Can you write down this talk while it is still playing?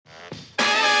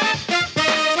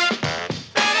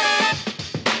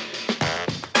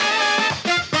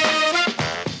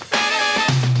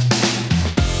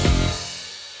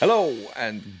Hello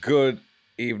and good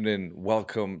evening.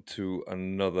 Welcome to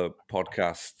another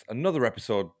podcast, another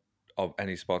episode of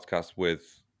NESportscast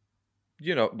with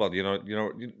you know what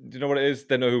it is.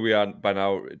 They know who we are by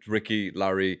now. It's Ricky,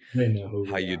 Larry. They know who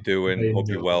How we you are. doing? They Hope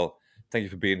you're know. well. Thank you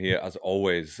for being here as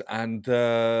always. And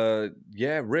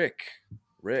Rick.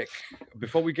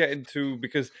 Before we get into,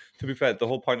 because to be fair, the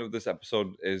whole point of this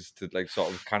episode is to like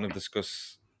sort of kind of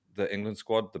discuss the England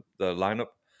squad, the lineup.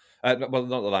 Well,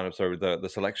 not the lineup. Sorry, the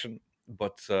selection.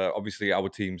 But obviously, our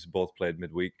teams both played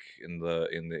midweek in the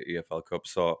EFL Cup.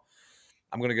 So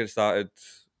I'm gonna get started.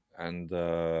 And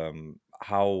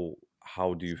how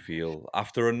do you feel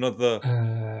after another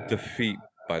defeat?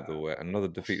 By the way, another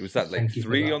defeat. Was that like Thank you for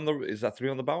three that. on the? Is that three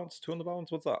on the bounce? Two on the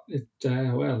bounce? What's that?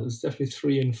 It's definitely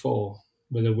 3-4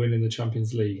 with a win in the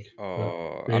Champions League.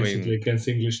 But I basically, mean, against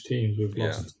English teams, we've yeah.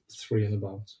 lost three in the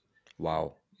bounce.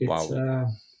 Wow, It's wow.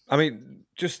 I mean,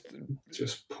 just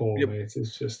poor, yeah, mate.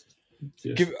 It's just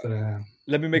give.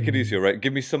 Let me make it mm, easier, right?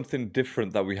 Give me something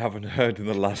different that we haven't heard in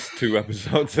the last two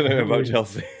episodes not about really.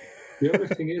 Chelsea. The only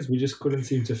thing is, we just couldn't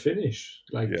seem to finish.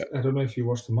 Like, Yeah, I don't know if you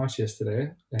watched the match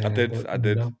yesterday, I did. but I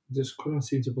did. just couldn't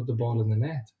seem to put the ball in the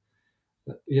net.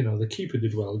 The keeper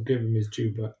did well, give him his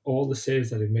due, but all the saves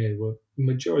that he made were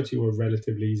majority were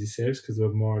relatively easy saves because they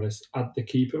were more or less at the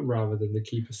keeper rather than the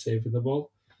keeper saving the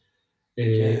ball.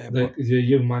 Yeah, but The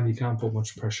young man, you can't put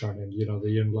much pressure on him.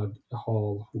 The young lad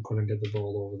Hall who couldn't get the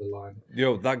ball over the line.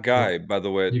 that But guy, by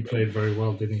the way, he played very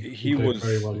well, didn't he? He he played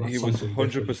very was well. he That's was something hundred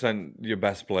different. percent your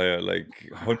best player, like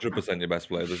 100% your best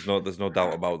player. There's no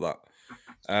doubt about that.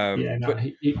 Yeah, no, But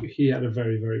he had a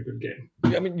very very good game.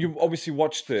 I mean, you obviously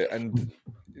watched it, and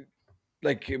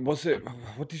like, was it?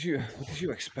 What did you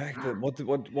expect? What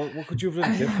could you have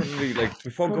done differently? Like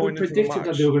before Well, we going into the predicted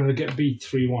that they match? were going to get beat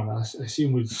 3-1. I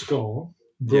assumed we'd score.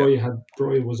 Yeah,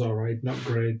 Broy was all right, not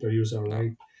great, but he was all no,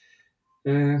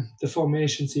 right. The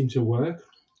formation seemed to work.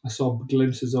 I saw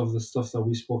glimpses of the stuff that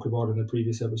we spoke about in the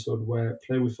previous episode, where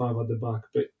play with five at the back,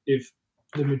 but if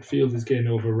the midfield is getting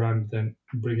overrun, then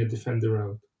bring a defender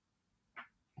out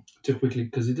too quickly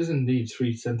because he doesn't need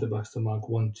three centre backs to mark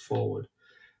one forward.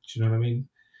 Do you know what I mean?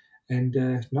 And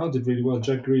now did really well.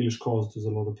 Jack Grealish caused us a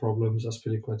lot of problems.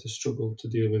 Aspilicueta struggled to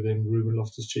deal with him. Ruben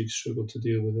Loftus-Cheek struggled to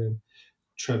deal with him.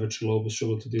 Trevor Chalobah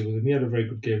struggled to deal with him. He had a very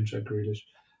good game, Jack Grealish.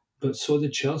 But so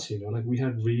did Chelsea. Like we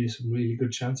had some really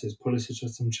good chances. Pulisic had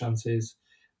some chances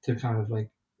to kind of like.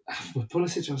 But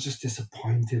Pulisic, I was just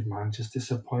disappointed, man. Just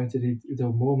disappointed. There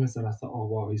were moments that I thought, oh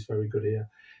wow, he's very good here.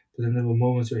 But then there were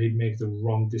moments where he'd make the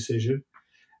wrong decision,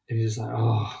 and you're just like,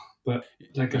 oh. But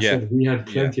like I yeah, said, we had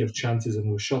yeah, plenty of chances and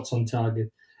there were shots on target,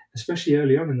 especially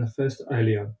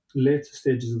later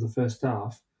stages of the first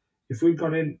half. If we'd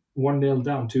gone in 1-0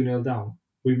 down, 2-0 down,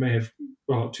 we may have,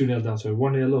 well, 2-0 down, sorry,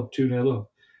 1-0 up, 2-0 up.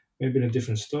 Maybe been a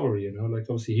different story. Like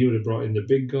obviously he would have brought in the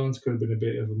big guns, could have been a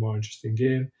bit of a more interesting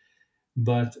game.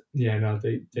 But yeah, no, Do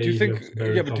you they think? looked Yeah,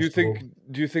 very but comfortable.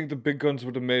 do you think the big guns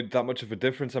would have made that much of a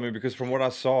difference? I mean, because from what I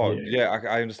saw, Yeah. yeah,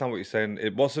 I understand what you're saying.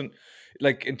 It wasn't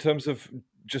like in terms of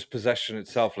just possession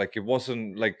itself, like it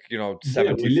wasn't like Yeah, we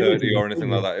 70-30 limited or it, anything didn't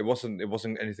like we? that. It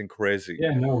wasn't anything crazy.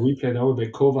 Yeah, no, we played our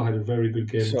bit. Kova had a very good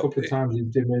game. A So couple of times he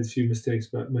did make a few mistakes,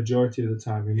 but majority of the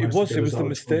time he it managed to was get it us was the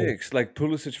out of trouble. mistakes, like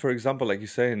Pulisic, for example, like you're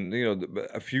saying,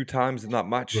 a few times in that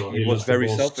match Bro, he he was lost the very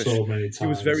ball selfish. so many He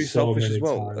was very times, so selfish as many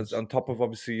well, as times. on top of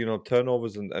obviously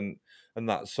turnovers and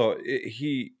that. So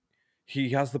he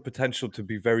has the potential to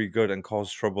be very good and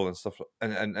cause trouble and stuff,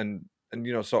 and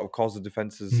sort of cause the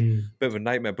defenses Mm. a bit of a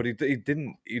nightmare. But he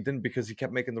didn't because he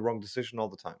kept making the wrong decision all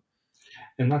the time.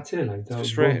 And that's it, like It's that wrong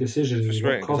frustrating. It's decision,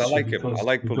 frustrating because I cost you like him. I because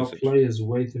like you got Pulisic. players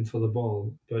waiting for the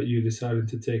ball, but you decided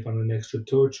to take on an extra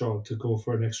touch or to go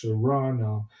for an extra run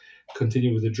or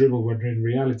continue with the dribble when in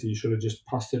reality you should have just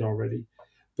passed it already.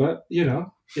 But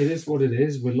it is what it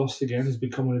is. We lost again. It's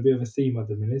becoming a bit of a theme at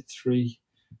the minute.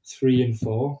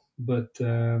 3-4. But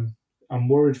I'm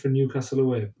worried for Newcastle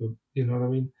away. But you know what I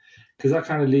mean? Because that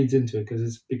kind of leads into it. Because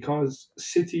it's because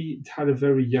City had a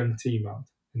very young team out,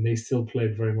 and they still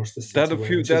played very much the They had City a way,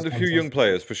 few. which They is had a few young fantastic.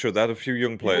 players for sure. They had a few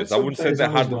young They had players. I some wouldn't say players they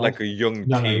on as had well. like a young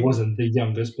No, no, it team. wasn't the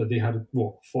youngest, but they had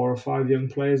what 4 or 5 young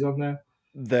players on there.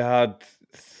 They had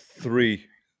three,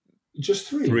 Just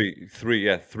three. three.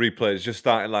 Yeah, three players. Just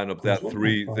starting lineup. They There's had one had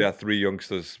three. They five. had three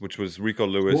youngsters, which was Rico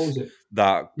What Lewis, was it?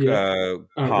 that Yeah,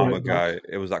 Palmer right back, guy.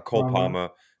 It was that Cole Palmer, Palmer,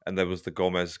 and there was the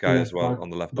Gomez guy as left well back, on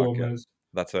the left back. Yeah, Gomez.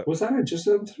 that's it. Was that it? Just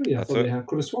them three? I That's thought it. they had.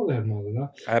 Could have sworn they had more than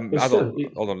that. But I don't. still,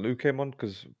 Hold on, Lou came on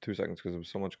because 2 seconds because there was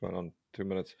so much going on. 2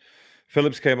 minutes.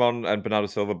 Phillips came on and Bernardo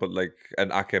Silva, but like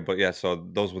and Ake, but yeah, so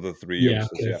those were the three Yeah,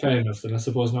 youngsters. okay, Yeah, fair enough. Then I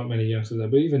suppose not many youngsters there,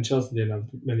 but even Chelsea didn't have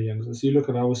many youngsters. So you look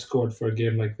at our squad for a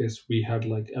game like this, we had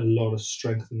like a lot of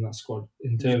strength in that squad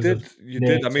in you terms of did, you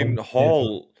did. I names mean, on paper.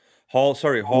 Hall Hall was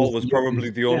was the probably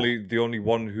youngest, yeah. the only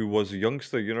one who was a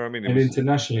youngster. You know what I mean? It And was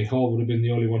internationally, Hall would have been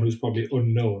the only one who's probably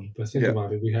unknown. But think yeah.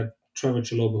 about it: we had Trevor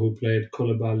Chalobah who played,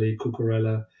 Koulibaly,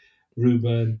 Cucurella,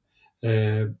 Ruben,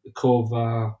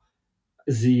 Kova,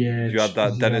 You had Ziyech. that You know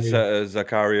what I Dennis mean?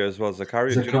 Zakaria as well.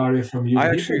 Zakaria, do you know? Zakaria from you. I He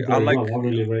actually played very well. I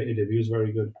really rated him. He was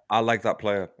very good. I like that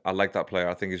player. I like that player.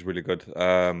 I think he's really good.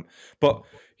 But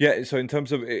yeah, so in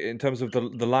terms of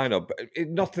the lineup,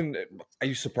 nothing. Are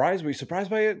you surprised? Were you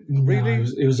surprised by it? No, Really?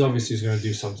 it was obvious he was going to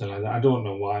do something like that. I don't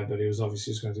know why, but it was obvious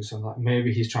he was going to do something like that.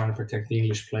 Maybe he's trying to protect the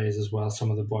English players as well. Some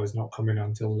of the boys not coming on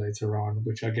until later on,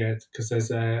 which I get because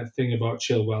there's a thing about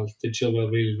Chilwell. Did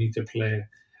Chilwell really need to play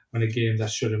on a game that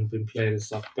shouldn't have been played and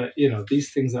stuff? But you know,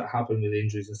 these things that happen with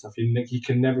injuries and stuff, you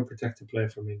can never protect a player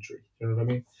from injury. You know what I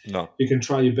mean? No. You can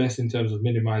try your best in terms of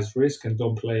minimize risk and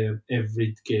don't play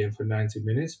every game for 90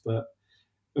 minutes, but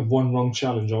one wrong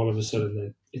challenge, all of a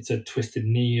sudden it's a twisted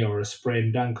knee or a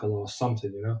sprained ankle or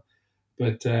something, you know.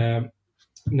 But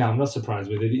no, I'm not surprised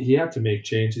with it. He had to make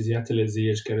changes. He had to let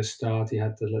Ziyech get a start. He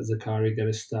had to let Zakaria get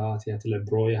a start. He had to let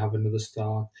Broya have another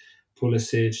start.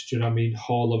 Pulisic, do you know what I mean?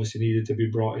 Hall obviously needed to be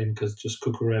brought in because just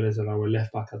Cucurella's and our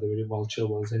left back at the minute while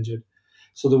Chilwell's injured.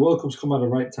 So the World Cup's come at the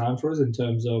right time for us in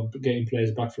terms of getting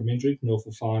players back from injury. No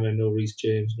Fofana, no Reece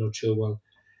James, no Chilwell.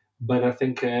 But I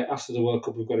think after the World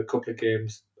Cup, we've got a couple of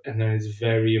games, and then it's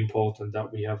very important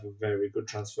that we have a very good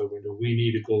transfer window. We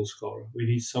need a goal scorer. We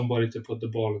need somebody to put the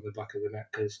ball in the back of the net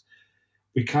because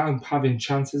we can't having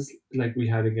chances like we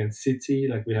had against City,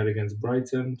 like we had against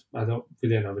Brighton. We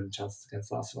didn't have any chances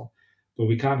against Arsenal, but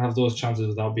we can't have those chances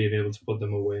without being able to put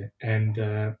them away. And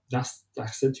that's I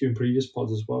said to you in previous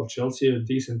pods as well. Chelsea are a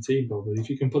decent team, but if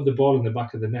you can put the ball in the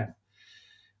back of the net,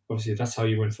 obviously that's how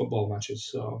you win football matches.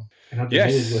 So, and at the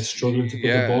minute we're Yes. struggling to put the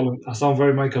Yeah. ball in. I sound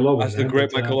very Michael Owen As the there,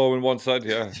 great but Michael Owen once said,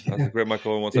 yeah. As the great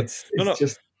Michael Owen once said. No, it's no.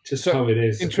 just So, how it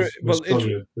is. We're well, struggling.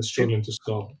 We're in, struggling to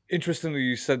score. interestingly,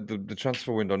 you said the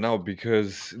transfer window now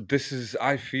because this is,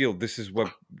 I feel, this is where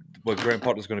Graham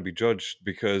Potter's going to be judged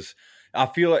because I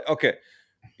feel like okay,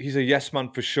 he's a yes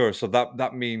man for sure. So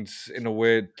that means in a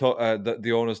way that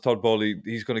the owner's Todd Bowley,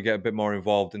 he's going to get a bit more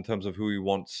involved in terms of who he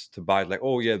wants to buy. Like,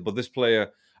 oh yeah, but this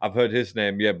player, I've heard his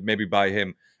name. Yeah, maybe buy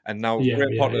him. And now Yeah,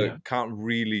 Graham yeah, Potter yeah. can't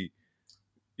really,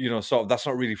 sort of that's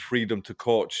not really freedom to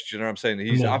coach. Do you know what I'm saying?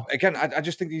 No, Again, I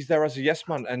just think he's there as a yes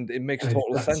man, and it makes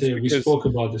total that's sense it. We because spoke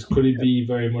about this. Could it be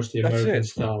very much the that's American it.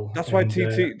 style? That's why And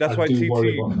TT. I That's why do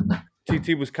worry TT. about.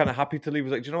 TT was kind of happy to leave. He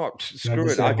was like, "Do you know what? Can I Screw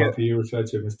just it. say I I'm get happy you refer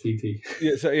to him as TT?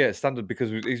 yeah, so yeah, standard because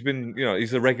he's been,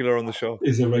 he's a regular on the show.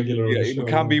 He's a regular on Yeah, the he show.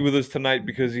 can't be Yeah. with us tonight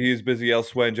because he is busy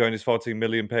elsewhere enjoying his 14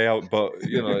 million payout, but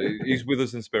he's with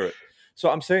us in spirit. So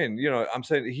I'm saying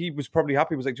he was probably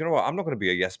happy. He was like, "Do you know what? I'm not going to be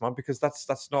a yes man because that's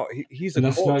not. He's a And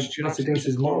that's coach. not Do you know what I'm that's saying? He's against a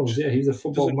his morals. coach. Yeah, he's a He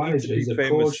football doesn't need to manager. be He's a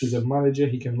coach. He's a famous. manager.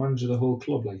 He can manage the whole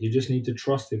club. Like you just need to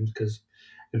trust him because,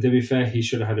 and to be fair, he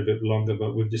should have had a bit longer.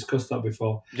 But we've discussed that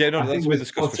before. Yeah, no, I that's think been with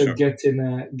discussed for Potter sure.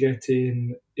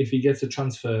 getting if he gets a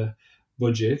transfer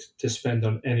budget to spend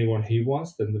on anyone he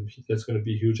wants, then there's going to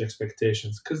be huge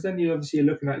expectations. Because then you obviously you're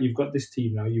looking at you've got this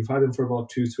team now. You've had him for about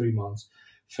 2 3 months.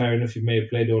 Fair enough, you may have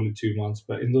played only 2 months,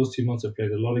 but in those 2 months, I've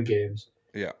played a lot of games.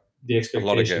 Yeah, The a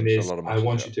lot of expectation games, a is lot of I matches.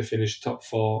 want Yeah, you to finish top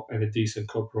four and a decent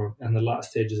cup run and the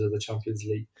last stages of the Champions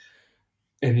League.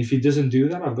 And if he doesn't do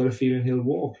that, I've got a feeling he'll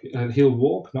walk. And he'll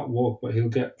walk, not walk, but he'll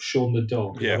get shown the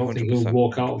door because I yeah, don't think hundred he'll percent,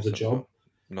 walk out hundred of the percent. job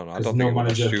No, no, no. I because don't think no it would.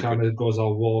 That's manager kind stupid. of goes,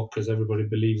 I'll walk because everybody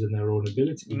believes in their own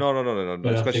ability. No, no, no, no, no, no.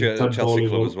 But I Especially think at a Chelsea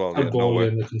club as well. Yeah, Todd no Bowley way.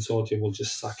 and the consortium will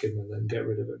just sack him and then get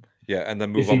rid of him. Yeah, and then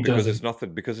If move he on because it's doesn't,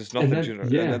 nothing. Because it's and nothing. then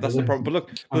And yeah, but that's the then problem. But look,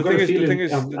 I've but got a the thing feeling.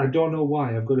 is, I don't know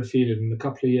why. I've got a feeling in a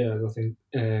couple of years, I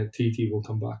think TT will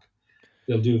come back.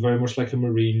 They'll do very much like a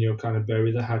Mourinho, kind of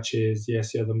bury the hatches.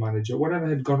 Yes, you're the manager. Whatever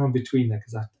had gone on between there,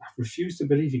 because I refuse to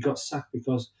believe he got sacked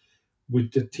because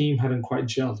with the team hadn't quite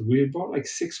gelled. We had bought like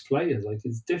 6 players. Like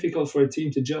it's difficult for a team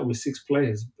to gel with 6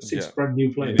 players, six yeah, brand new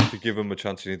you players. need to give him a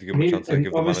chance. You need to give him a chance and And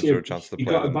give the manager a obviously chance to he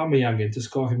play got them. Aubameyang in to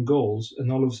score him goals,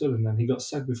 and all of a sudden then he got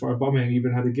sacked before Aubameyang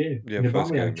even had a game. Yeah, And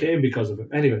first Aubameyang game. Yeah, came because of him.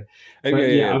 Anyway, yeah, but yeah,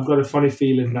 yeah, I've got a funny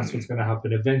feeling that's what's going to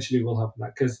happen. Eventually will happen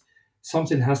that because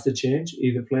something has to change,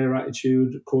 either player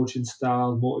attitude, coaching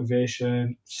style,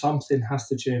 motivation. Something has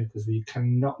to change because we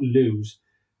cannot lose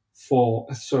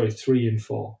 3 and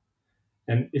 4.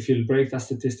 And if you break that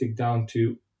statistic down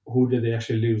to who did they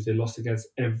actually lose, they lost against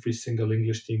every single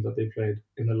English team that they played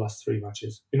in the last 3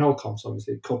 matches in all comps,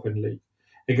 obviously cup and league.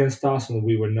 Against Arsenal,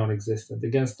 we were non-existent.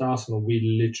 Against Arsenal, we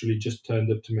literally just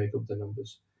turned up to make up the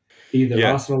numbers. Either Yeah,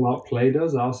 Arsenal outplayed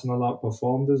us, Arsenal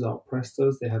outperformed us, outpressed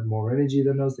us. They had more energy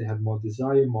than us. They had more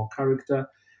desire, more character.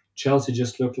 Chelsea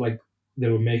just looked like they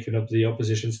were making up the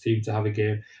opposition's team to have a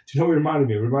game. Do you know what it reminded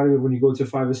me? It reminded me of when you go to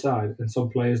five-a-side and some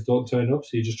players don't turn up, so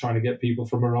you're just trying to get people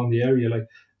from around the area. Like,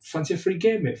 fancy a free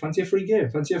game, mate. Fancy a free game.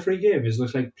 Fancy a free game. It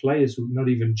looks like players who not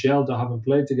even gelled or haven't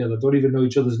played together, don't even know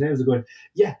each other's names. They're going,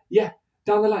 yeah, yeah,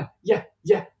 down the line, yeah,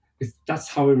 yeah. That's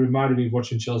how it reminded me of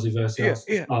watching Chelsea yeah, versus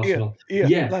yeah, yeah, Arsenal. yeah,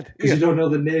 Yeah, lad, because yeah. you don't know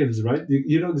the names, right?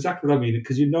 You know exactly what I mean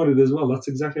because you nodded as well. That's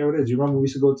exactly how it is. You remember we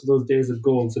used to go to those days of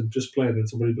goals and just play, and then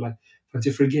somebody would be like,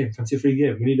 "Fancy a free game? Fancy a free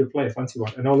game? We need to play. Fancy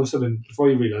one?" And all of a sudden, before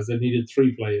you realise, they needed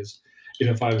three players in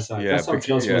a five-a-side. Yeah, That's how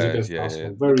Chelsea was against yeah.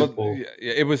 Arsenal. Very But poor. yeah,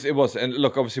 yeah, it was. And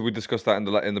look, obviously, we discussed that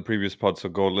in the previous pod. So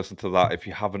go listen to that if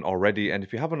you haven't already. And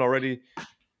if you haven't already,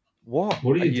 what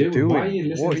What are are you you doing? Why are doing? you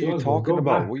listening What are to you us, bro? talking Go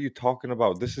about? back. What are you talking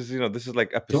about? This is this is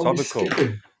like Don't be episodical.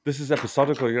 skipping. This is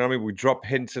episodical. You know what I mean? We drop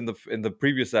hints in the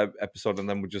previous episode, and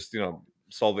then we just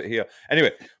solve it here.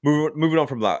 Anyway, moving on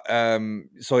from that.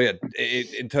 So yeah,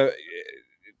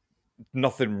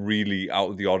 nothing really out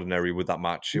of the ordinary with that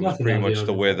match. It was Nothing pretty out of the much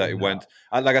the way that ordinary. it No. went.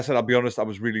 And like I said, I'll be honest, I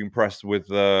was really impressed with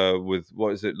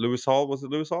what is it, Lewis Hall? Was it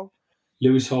Lewis Hall?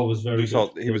 Lewis Hall was very Lewis good.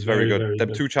 Hall. He Yeah, was very very, good. very Them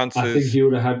good. two I think chances, he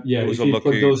would have had, yeah, it was if he'd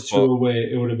put unlucky, those two but away,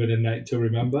 it would have been a night to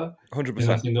remember. hundred And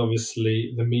I percent. think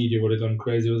obviously the media would have gone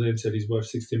crazy with him, said he's worth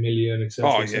 60 million, Oh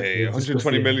etc., yeah, etc. yeah, yeah. We've discussed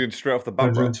 120 the million straight off the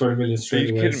bat, bro. 120 million Are straight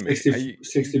you away, kidding me? 60,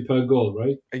 60 per goal,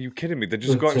 right? Are you kidding me? They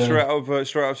just got But him straight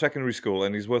out of secondary school,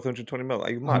 and he's worth 120 mil. Are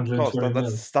you mad? Of course, 120 that's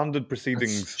mil. standard That's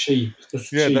proceedings. cheap. That's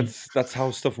Yeah, cheap. that's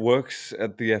how stuff works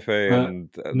at the FA But and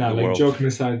no, the like world. joking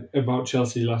aside about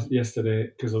Chelsea yesterday,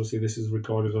 because obviously this is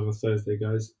recorded on a Thursday,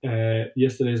 guys.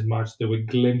 Yesterday's match, there were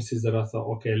glimpses that I thought,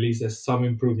 okay, at least there's some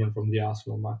improvement from the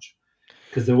Arsenal match.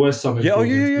 Because there were some Yeah. Oh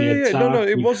yeah, improvements. yeah, We yeah, yeah. No, no,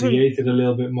 attacked, we created a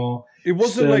little bit more. it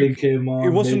wasn't Sterling like came it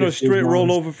on, wasn't made a a few straight runs.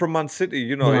 rollover from Man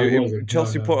City. No, it wasn't. No,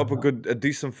 Chelsea no, put no, up no. a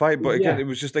decent fight, but again, Yeah, it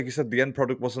was just like you said, the end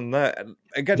product wasn't there. And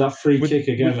again, that free with kick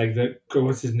again, with like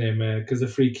what's his name? Because the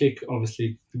free kick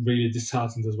obviously really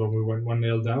disheartened us when we went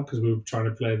 1-0 down because we were trying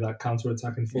to play that counter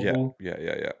attacking yeah, football.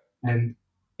 yeah. And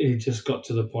it just got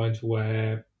to the point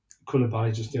where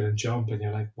Koulibaly just didn't jump, and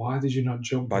you're like, why did you not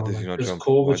jump, Why bro? did you Like, not because jump?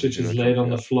 Why did Kovacic you is not laid jump? on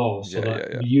the Yeah, floor, so yeah, that yeah,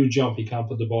 yeah, you jump, he can't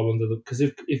put the ball under the. Because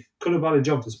if Koulibaly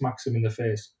jumped, it smacks him in the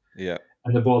face, yeah,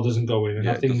 and the ball doesn't go in. And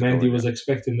yeah. I It think doesn't go in. Mendy Yeah, was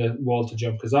expecting the wall to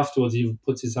jump because afterwards he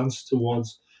puts his hands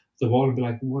towards the wall and be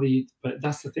like, "What are you?" But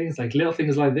that's the thing. It's like little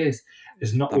things like this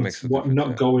is not that makes what's the what difference. not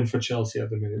Yeah, going for Chelsea at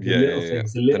the minute. The yeah, little yeah, yeah.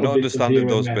 things, the They're little not bits of understanding here and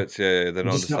those there. bits. Yeah, yeah, they're They're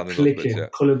not just not understanding those bits. clicking. Yeah,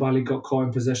 Koulibaly got caught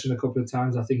in possession a couple of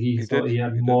times. I think he he thought did. he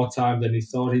had He did. more time than he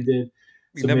thought he did.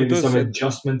 He So never maybe does. some And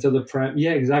adjustment to the prem.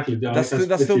 Yeah, exactly. Like I said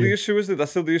that's with still the you. issue, isn't it?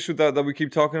 That's still the issue that we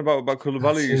keep talking about Koulibaly.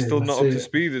 That's He's it. still not That's up to it.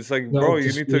 speed. It's like, Not bro, up to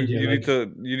speed. Yeah, like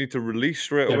you need to release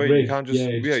straight get away. You rid. can't Yeah,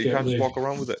 just just you get can't just rid. walk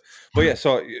around with it. But yeah,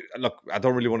 so look, I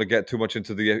don't really want to get too much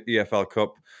into the EFL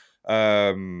Cup.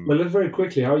 Well, let's very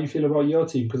quickly, how you feel about your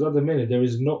team? Because at the minute, there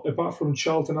is no, apart from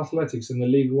Charlton Athletics in the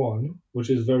League One, which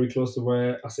is very close to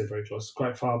where, I say very close,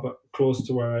 quite far, but close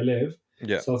to where I live,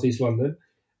 Yeah, Southeast London,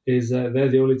 is they're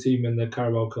the only team in the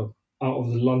Carabao Cup. Out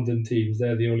of the London teams,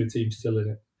 they're the only team still in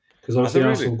it. Because are they obviously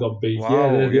really? Arsenal got beat. Yeah, Wow,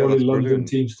 they're the yeah, only that's London brilliant.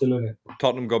 team still in it.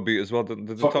 Tottenham got beat as well. Did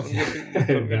Tottenham get beat? Did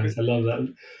Tottenham get beat? Nice, I love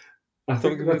that. I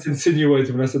think Tottenham that's get beat?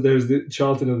 insinuated when I said there's the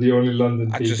Charlton are the only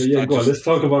London team. But yeah, I go on. Let's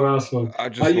talk about Arsenal. How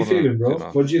just you want to, feeling, bro?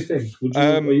 What do you think? Would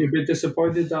you are you a Um, bit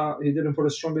disappointed that he didn't put a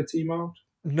stronger team out?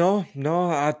 No, no,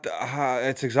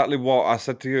 it's exactly what I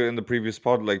said to you in the previous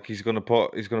pod. Like he's gonna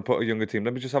put a younger team.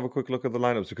 Let me just have a quick look at the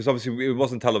lineups because obviously it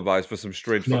wasn't televised for some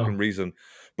strange fucking No. reason.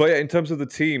 But yeah, in terms of the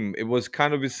team, it was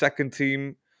kind of his second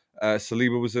team.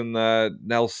 Saliba was in there.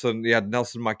 Nelson, he had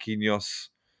Nelson Marquinhos,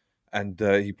 and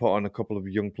he put on a couple of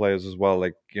young players as well,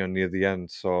 like near the end.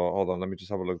 So hold on, let me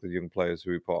just have a look at the young players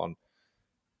who he put on.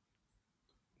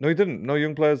 No, he didn't. No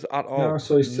young players at No, all.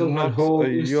 so he still had Not a whole.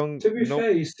 young. To be Nope.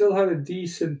 fair, he still had a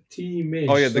decent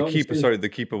Oh yeah, team-ish. the So keeper. obviously, Sorry, the the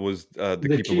keeper was the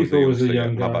keeper was a youngster. Yeah,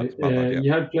 young guy. my bad. Yeah,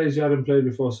 You had players you hadn't played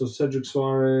before. So Cedric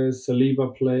Suarez,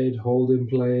 Saliba played, Holding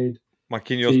played,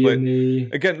 Marquinhos played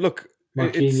Tierney, again. Look,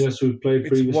 Marquinhos, who played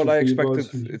it's what previously I for you expected.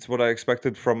 boys. It's what I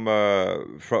expected from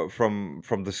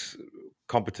from this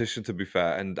competition. To be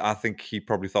fair, and I think he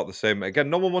probably thought the same. Again,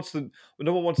 no one wants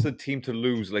the team to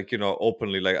lose. Like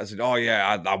openly. Like I said, oh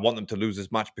yeah, I want them to lose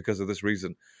this match because of this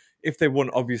reason. If they won,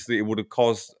 obviously it would have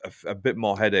caused a bit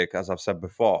more headache, as I've said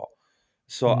before.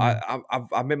 So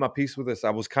I made my peace with this. I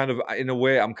was kind of in a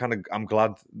way I'm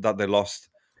glad that they lost.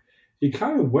 he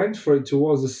kind of went for it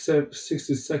towards the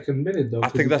 62nd minute though, I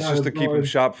because think he that's kind just of to keep brought him in.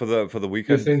 sharp for the You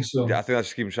weekend. think Yeah, so? I think that's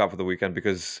just keep him sharp for the weekend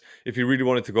because if he really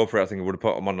wanted to go for it, I think he would have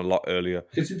put him on a lot earlier.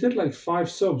 Because he did like five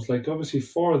subs. Like obviously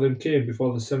four of them came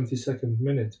before the 72nd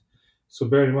minute. So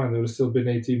bear in mind there would have still been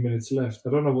 18 minutes left.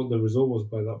 I don't know what the result was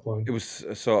by that point. It was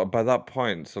so by that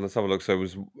point. So let's have a look. So it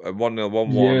was 1-0,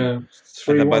 1-1, Yeah, and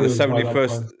then 3-1 it was by that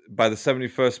point. by the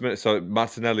 71st minute, so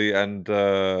Martinelli and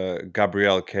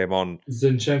Gabriel came on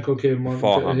Zinchenko came on.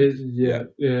 beforehand.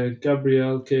 Yeah,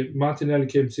 Gabriel came. Martinelli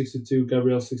came 62.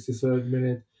 Gabriel 63rd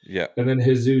minute, yeah. and then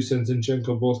Jesus and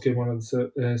Zinchenko both came on at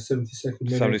the 72nd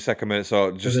minute. 72nd minute, so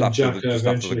And then Xhaka just after the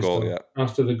eventually goal. started. Yeah,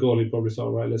 After the goal, he probably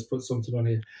thought, right, let's put something on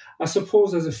here. I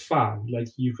suppose as a fan, like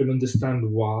you can understand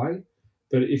why,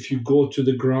 but if you go to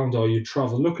the ground or you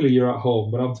travel, luckily you're at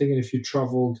home. But I'm thinking if you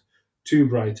travelled to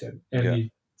Brighton and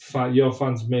yeah, your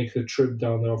fans make the trip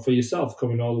down there, or for yourself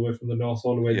coming all the way from the north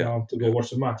all the way yeah, down to go yeah.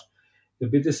 watch the match,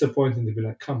 it'd be disappointing to be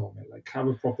like, come on, man, like have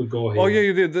a proper go Oh here.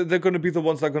 yeah, they're going to be the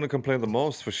ones that are going to complain the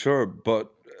most for sure. But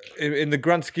in the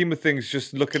grand scheme of things,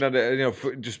 just looking at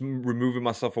it, just removing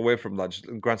myself away from that, just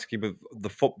in the grand scheme of the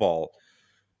football.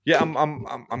 Yeah,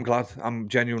 I'm glad. I'm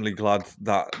genuinely glad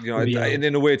that To be and out.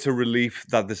 in a way, it's a relief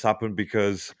that this happened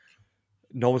because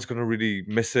no one's going to really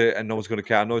miss it and no one's going to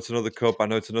care. I know it's another cup. I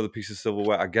know it's another piece of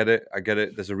silverware. I get it. I get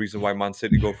it. There's a reason why Man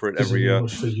City go for it Doesn't every mean year.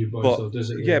 much for you boys But though,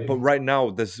 does it yeah, but really? right now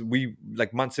there's we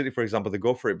like Man City, for example, they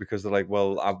go for it because they're like,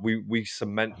 well, we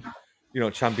cement,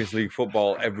 Champions League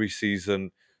football every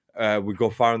season. We go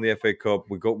far in the FA Cup.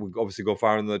 We obviously go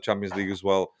far in the Champions League as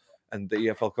well, and the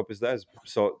EFL Cup is theirs.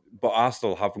 So, but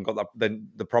Arsenal haven't got that. Then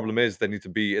the problem is they need to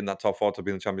be in that top four to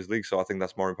be in the Champions League. So I think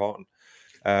that's more important.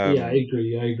 Yeah, I Um,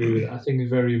 agree. I agree with that. I think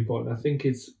it's very important. I think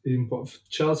it's important for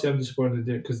Chelsea. I'm disappointed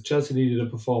because Chelsea needed a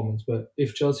performance. But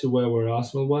if Chelsea were where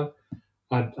Arsenal were,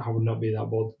 I would not be that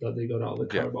bothered that they got out of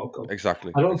the yeah, Carabao Cup.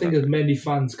 exactly, I don't think as exactly. many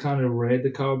fans kind of rate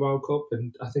the Carabao Cup,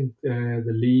 and I think the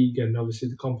league and obviously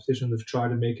the competition they've tried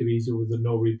to make it easier with the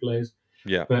no replays.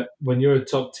 Yeah, But when you're a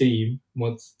top team,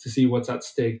 what's to see what's at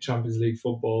stake, Champions League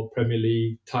football, Premier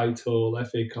League title,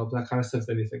 FA Cup, that kind of stuff,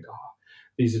 then you think, oh,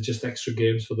 these are just extra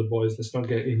games for the boys. Let's not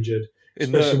get injured, in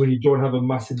especially the when you don't have a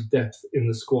massive depth in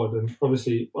the squad. And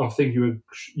obviously, I think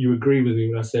you agree with me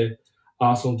when I say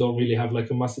Arsenal don't really have like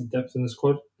a massive depth in the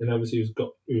squad. And obviously, it was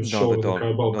no, they shown with the don't.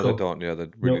 Carabao No, they Cup. don't. Yeah, they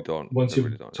really No, don't. once They your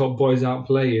really don't. Yeah. top boys aren't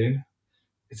playing,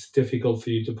 it's difficult for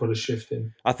you to put a shift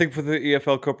in. I think for the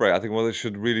EFL Cup, right? I think what they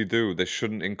should really do, they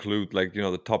shouldn't include like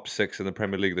the top six in the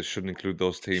Premier League. They shouldn't include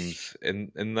those teams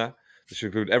in there. They should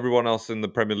include everyone else in the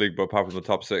Premier League, but apart from the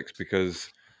top six,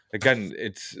 because again,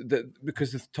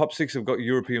 because the top six have got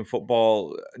European football.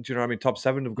 Do you know what I mean? Top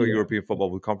seven have got Yeah. European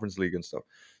football with Conference League and stuff.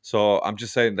 So I'm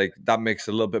just saying, like that makes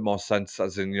a little bit more sense.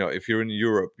 As in, if you're in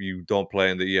Europe, you don't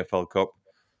play in the EFL Cup.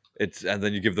 And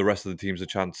then you give the rest of the teams a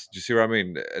chance. Do you see what I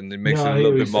mean? And it makes No, it a I hear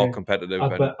little what you're bit more saying. competitive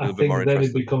and But a I little bit more think then it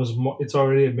interesting. becomes more. It's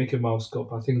already a Mickey Mouse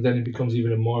Cup. I think then it becomes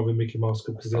even more of a Mickey Mouse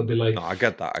Cup because they'll be Standard. like, No, I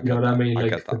get that. I you know get what I that. mean? I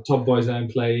Like get that. the top boys aren't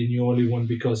playing. You only won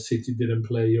because City didn't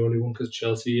play. You only won because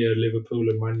Chelsea, Liverpool,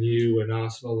 and Man U, and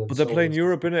Arsenal, and But they're so on playing and so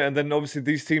Europe forth. in it, and then obviously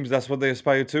these teams, that's what they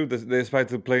aspire to. They aspire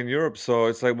to play in Europe. So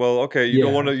it's like, well, okay, Yeah,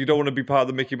 you don't want to be part of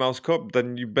the Mickey Mouse Cup,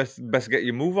 then you best get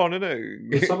your move on in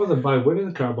but it. some of them by winning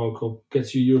the Carabao Cup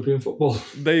gets you European football,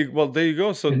 There you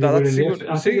go. So and they're that's winning the even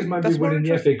FA. I think it might be that's more winning the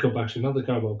FA interesting. Cup actually, not the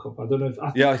Carabao Cup. I don't know if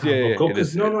I think Yeah. Carabao Cup It because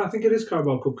is. no, I think it is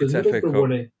Carabao Cup because It's FA Middlesbrough Cup.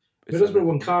 won it. It's FA Middlesbrough Cup.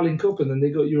 won Carling Cup, and then they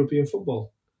got European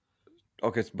football.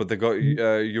 Okay, but they got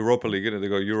Europa League, They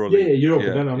got Euro Yeah, yeah, League. Europa.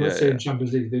 Yeah, No, no, I'm not yeah. saying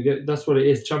Champions League. They get that's what it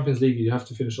is. Champions League, you have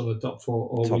to finish on the top four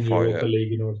or Top win four. Europa Yeah,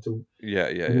 League in order to.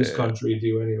 In this yeah. country, you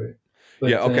do anyway.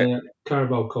 Yeah. But Okay.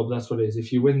 Carabao Cup, that's what it is.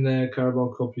 If you win the Carabao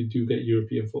Cup, you do get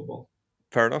European football.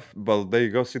 Fair enough. Well, there you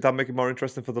go. See, that make it more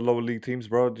interesting for the lower league teams,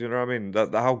 bro. Do you know what I mean?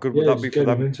 How good would Yeah, that be just for get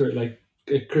them them? into it. Like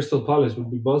Crystal Palace would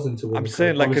be buzzing to win I'm the cup.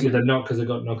 saying Obviously, they're not because they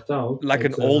got knocked out. like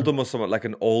an But Oldham or something, like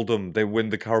an Oldham. They win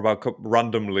the Carabao Cup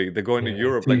randomly. They go into yeah,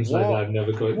 Europe. Like teams like what? that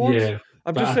never go. What? Yeah,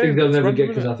 I'm but just I think saying they'll it's never get random,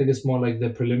 because innit? I think it's more like the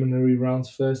preliminary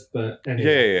rounds first. But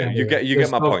anyway, anyway, You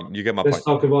get my point. You get my let's point.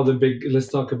 talk about the big. Let's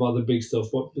talk about the big stuff.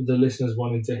 What the listeners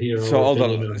wanting to hear So our hold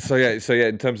opinion on. on. So yeah.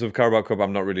 In terms of Carabao Cup,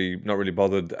 I'm not really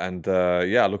bothered, and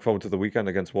yeah, I look forward to the weekend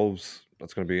against Wolves.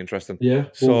 That's going to be interesting. Yeah,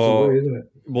 Wolves away, So isn't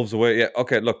it? Wolves away. Yeah.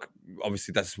 Okay. Look,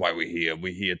 obviously that's why we're here.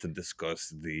 We're here to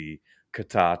discuss the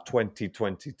Qatar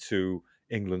 2022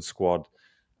 England squad,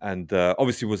 and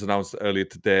obviously it was announced earlier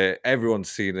today.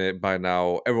 Everyone's seen it by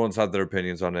now. Everyone's had their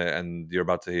opinions on it, and you're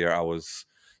about to hear ours.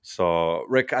 So,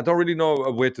 Rick, I don't really know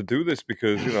a way to do this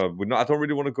because we're not. I don't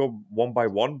really want to go one by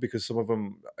one because some of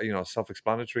them,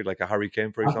 self-explanatory, like a Harry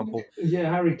Kane, for I think, example. yeah,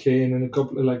 Harry Kane and a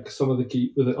couple of like some of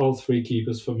the all three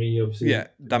keepers for me Yeah, obviously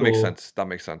that makes go. sense. That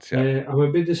makes sense. Yeah, I'm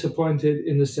a bit disappointed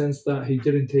in the sense that he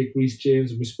didn't take Reece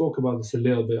James, and we spoke about this a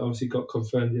little bit. Obviously, got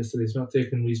confirmed yesterday. He's not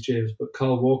taking Reece James, but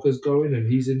Carl Walker's going,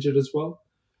 and he's injured as well.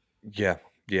 yeah,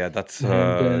 yeah. And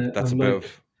That's a I'm bit like,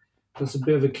 of. that's a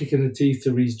bit of a kick in the teeth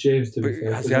to Reece James, to But be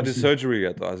fair, has because he had his obviously. surgery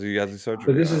yet? Though? Has he had his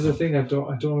But surgery yet? this I is the don't. thing I don't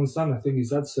understand. I think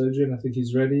he's had surgery, and I think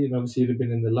he's ready. And obviously, he'd have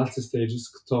been in the latter stages,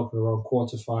 talking around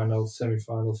quarter final, semi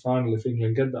final, final if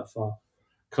England get that far.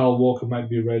 Carl Walker might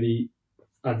be ready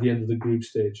at the end of the group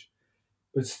stage.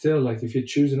 But still, like if you're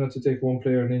choosing not to take one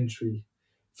player on injury,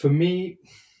 for me,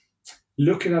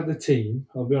 looking at the team,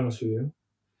 I'll be honest with you,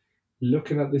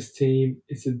 looking at this team,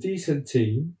 it's a decent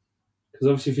team. Because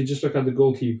obviously, if you just look at the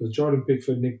goalkeepers, Jordan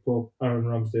Pickford, Nick Pope, Aaron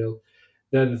Ramsdale,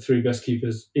 they're the three best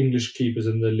keepers, English keepers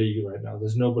in the league right now.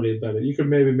 There's nobody better. You could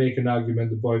maybe make an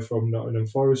argument the boy from Nottingham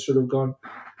Forest should have gone.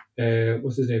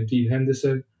 What's his name? Dean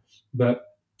Henderson. But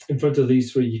in front of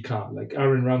these three, you can't. Like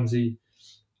Aaron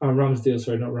Ramsdale,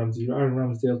 sorry, not Ramsey. Aaron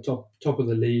Ramsdale, top of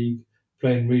the league,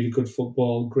 playing really good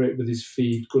football, great with his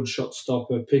feet, good shot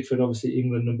stopper. Pickford, obviously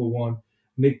England number one.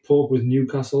 Nick Pope with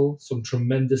Newcastle, some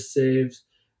tremendous saves,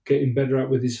 getting better at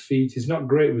with his feet. He's not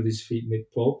great with his feet,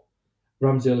 Nick Pope.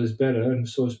 Ramsdale is better, and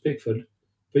so is Pickford.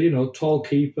 But tall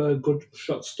keeper, good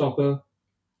shot stopper.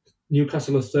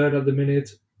 Newcastle are third at the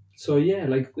minute. So yeah,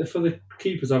 like for the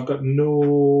keepers, I've got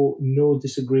no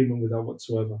disagreement with that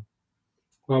whatsoever.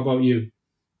 How about you?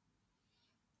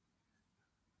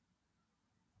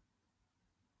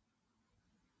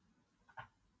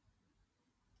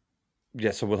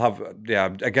 Yeah, so we'll have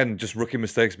again just rookie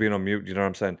mistakes being on mute. You know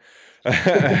what I'm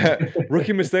saying?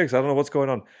 Rookie mistakes. I don't know what's going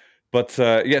on, but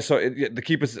the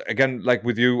keepers again, like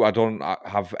with you, I don't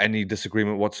have any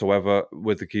disagreement whatsoever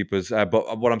with the keepers.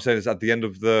 But what I'm saying is, at the end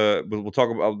of we'll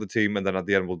talk about the team, and then at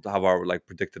the end we'll have our like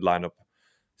predicted lineup.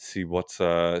 See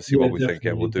Yeah, what we think.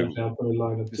 Yeah, we'll definitely, do. definitely. I'll put a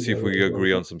lineup See if together we as well.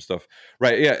 agree on some stuff.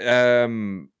 Right? Yeah.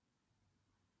 In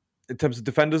terms of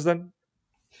defenders, then.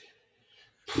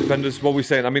 Defenders, what we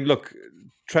saying? I mean, look,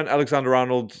 Trent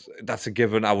Alexander-Arnold, that's a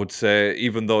given, I would say,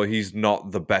 even though he's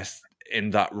not the best in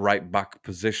that right back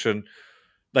position.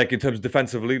 Like in terms of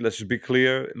defensively, let's just be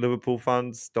clear, Liverpool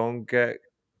fans, don't get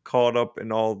caught up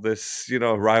in all this,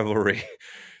 rivalry.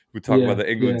 We talk about Yeah, the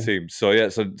England yeah, team. So yeah,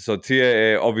 so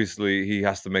TAA, obviously he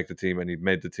has to make the team and he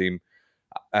made the team.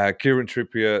 Kieran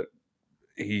Trippier,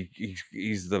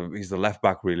 he's the left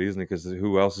back really, isn't he? Because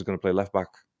who else is going to play left back?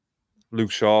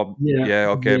 Luke Shaw, yeah, yeah,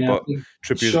 okay, yeah. I but think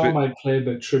Trippier's a Shaw bit might play,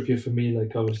 but Trippier for me,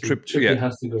 like obviously Yeah, Trippier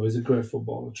has to go. He's a great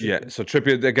footballer, yeah. Trippier. So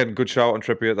Trippier again, good shout on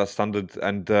Trippier. That's standard.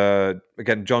 And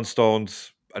again, John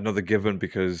Stones, another given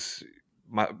because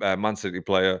Man City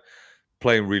player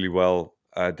playing really well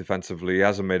defensively. He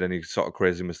hasn't made any sort of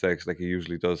crazy mistakes like he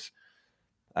usually does.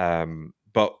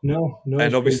 But No, no, and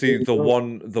he's played obviously really well.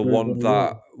 the Very, one very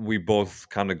that well. we both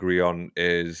can agree on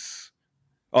is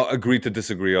or agree to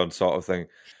disagree on sort of thing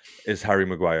is Harry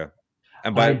Maguire.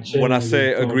 And by I when I genuinely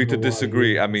say don't agree know to why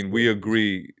disagree, he I has mean we to.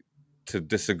 agree to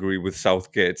disagree with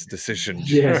Southgate's decision.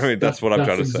 Do you know what I Yes, mean? That's what I'm that's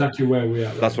trying to say. exactly where we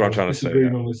are That's right what I'm now. trying to say.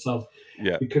 Yeah, Disagreement with South.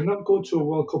 yeah, You cannot go to a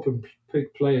World Cup and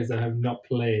pick players that have not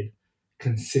played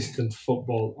consistent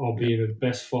football or yeah, be in the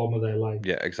best form of their life.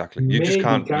 yeah. Exactly. You just Maybe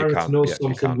can't. You Gareth can't. knows Yeah,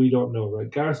 you something can't. we don't know, right?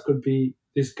 Gareth could be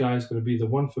this guy's going to be the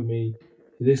one for me.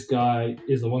 This guy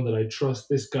is the one that I trust.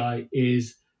 This guy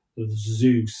is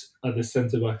Zeus at the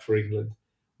centre back for England.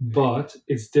 But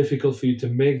it's difficult for you to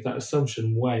make that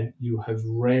assumption when you have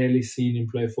rarely seen him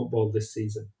play football this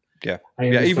season. Yeah, I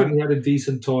yeah. understand Even he had a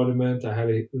decent tournament.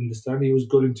 Understand he was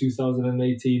good in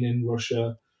 2018 in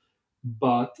Russia,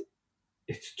 but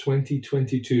it's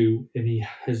 2022 and he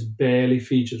has barely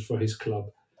featured for his club.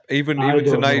 Even I even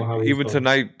don't know tonight, how he's done.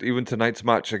 even tonight's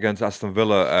match against Aston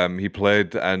Villa, he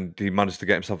played and he managed to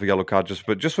get himself a yellow card just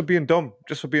for being dumb,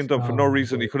 for no Oh my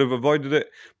reason. He god! could have avoided it,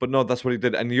 but no, that's what he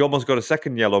did, and he almost got a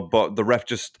second yellow. But the ref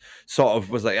just sort of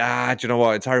was like, do you know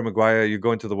what? It's Harry Maguire. You're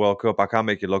going to the World Cup. I can't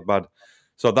make you look bad.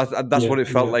 So that's Yeah, what it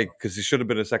felt yeah, like because he should have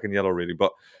been a second yellow, really.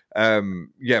 But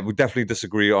yeah, we definitely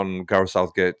disagree on Gareth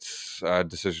Southgate's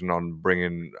decision on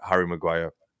bringing Harry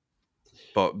Maguire.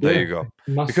 But there yeah. you go.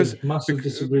 Because, Massive, massive bec-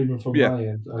 disagreement from yeah, my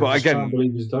end. I but just can't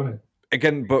believe he's done it.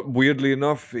 but weirdly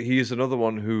enough, he is another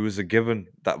one who is a given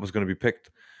that was going to be picked.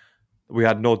 We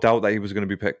had no doubt that he was going to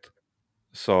be picked.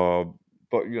 So,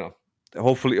 but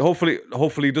hopefully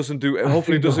he doesn't do. I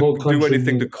Hopefully, he think the whole doesn't do country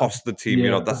anything to knew. cost the team.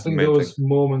 Yeah, I That's the think there main thing. was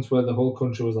moments where the whole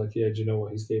country was like, "Yeah, do you know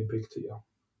what? He's getting picked here.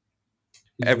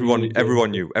 He's really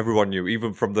dangerous. everyone knew,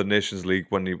 even from the Nations League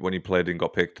when he played and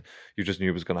got picked, you just knew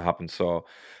it was going to happen. So,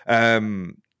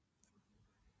 um,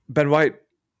 Ben White,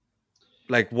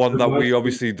 like one But that White we for me,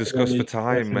 obviously discussed for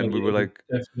time, and we were like,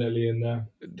 definitely in there,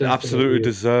 absolutely definitely in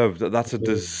deserved. That's a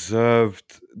definitely,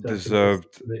 definitely.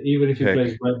 deserved Even if he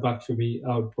plays pick. right back for me,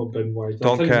 I would put Ben White.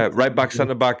 I'll Don't tell you care. something. Right back,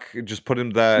 centre back, just put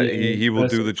him there. Yeah, He will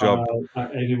do the job.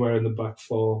 versatile anywhere in the back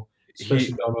four, He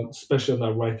especially on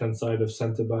that right hand side of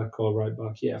centre back or right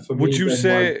back. Yeah, for would me, you Ben White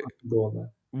say has to go on there.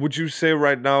 would you say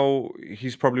right now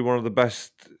he's probably one of the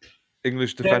best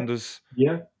English Yeah, defenders?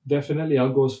 yeah, definitely.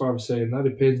 I'll go as far as saying that.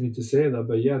 It pains me to say that,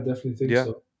 but yeah, I definitely think Yeah.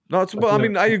 so. No, it's, I well, I think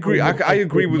mean, I I agree. put him up I there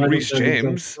agree with right up Reece there with John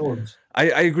James. Stones. I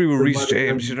agree with Put him Reece right up there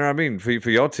James. You with know what I mean? For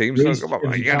your team, so Reece come on,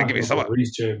 James. you You got to can't give me talk about some.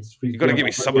 Reece James. You got Yeah, to but give me I'm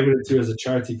not some. giving it to you as a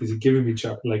charity because you're giving me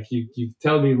like you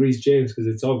tell me Reece James because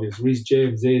it's obvious. Reece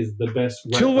James is the best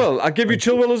right back. Chilwell, I give you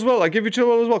Chilwell as well. I give you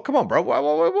Chilwell as well. Come on, bro. What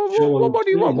Chilwell, more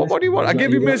do you want? What more do you listen, want? I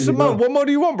gave you Mason you Mount. love, What more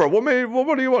do you want, bro? What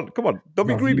more do you want? Come on, don't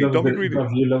be greedy. Don't be greedy.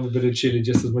 you love a bit of chili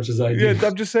just as much as I Yeah, do.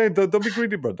 I'm just saying, don't be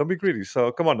greedy, bro. Don't be greedy.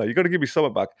 So come on now, you got to give me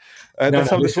something back. No,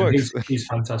 That's no, how this listen, works. he's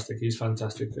fantastic. He's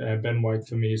fantastic. Ben White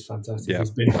for me is fantastic. Yeah.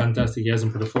 He's been fantastic. He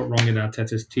hasn't put a foot wrong in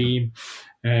Arteta's team.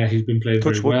 He's been playing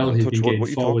very Touch wood, well. man. He's Touch been wood. getting What are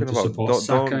you forward talking to about? support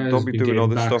Saka. Don't He's be been doing all getting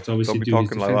this back to stuff. Don't obviously be do his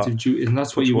talking like that. defensive duties, and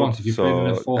that's what Touch you wood. want if you're playing in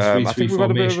a So 4-3-3 I think we've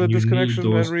had a bit of formation. a You need disconnection.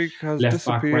 those Enrique has left back,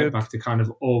 right disappeared. back to kind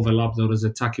of overlap those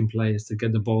attacking players to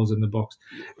get the balls in the box.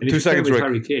 And if Two you play seconds, with Rick.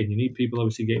 Harry Kane, you need people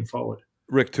obviously getting forward.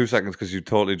 Rick, 2 seconds, because you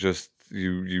totally just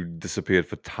you disappeared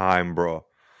for time, bro.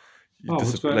 You Oh,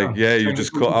 what's disappeared. going Like, on? yeah, you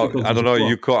just Technical cut out. I difficulties don't or know. what?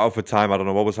 You cut out for time. I don't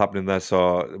know what was happening there.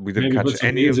 So we didn't Maybe catch put some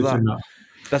any of music that. in that.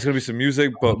 That's gonna be some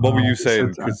music. But what were you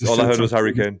saying? I Because just all I said heard some was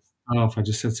Harry Kane. stuff. I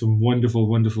just said some wonderful,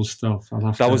 wonderful stuff. I'll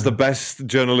have That was the to. best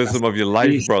That's journalism of your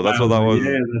life, bro. That's what freestyle, that bro. was.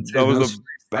 Yeah, that's That it. was That's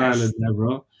the freestyle in best. there,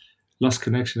 bro. Lost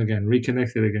connection again.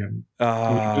 Reconnected again.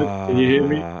 Are we good? Can you hear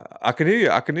me? I can hear you.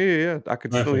 I can hear you. Yeah, I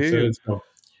can still Perfect. hear So you. let's go.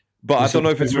 But You I said don't know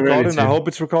if it's whenever we're ready, recording. I Tim. hope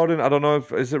it's recording. I don't know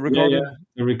if is it Yeah, yeah. recording.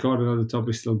 The recording on the top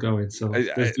is still going. So let's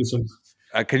I, do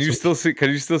some. can you Some. still see?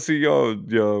 Can you still see your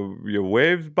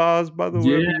waves bars by the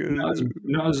way? Yeah,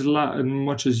 not as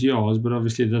much as yours, but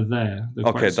obviously they're there. They're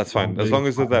Okay, quite that's small, fine. but As long it's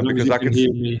as they're fine. there, As long as because you can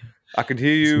hear me, I can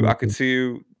hear it's you. I can nothing. see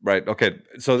you. Right. Okay.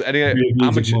 So A anyway, bit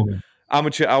of music moment.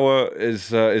 amateur hour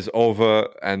is over,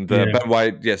 and Yeah. Ben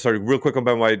White. Yeah, sorry. Real quick on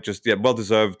Ben White. Just yeah, well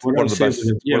deserved. What I would say with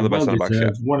him, One yeah, of the best well centre backs. Yeah.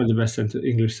 deserved. One of the best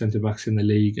English centre backs in the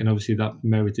league, and obviously that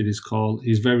merited his call.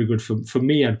 He's very good for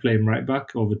me. I'd play him right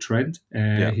back over Trent.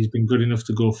 Yeah. He's been good enough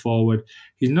to go forward.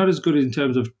 He's not as good in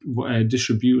terms of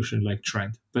distribution like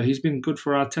Trent, but he's been good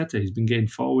for Arteta. He's been getting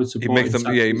forward, He makes supporting them.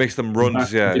 Yeah, he Sanchez, makes them back runs.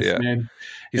 to Yeah, yeah. defend,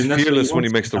 He's and that's what you fearless when want.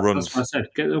 he makes the That's what I runs. said.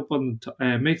 Get up on,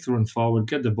 make the run forward,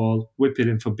 get the ball, whip it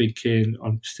in for Big Kane,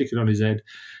 stick it on his head,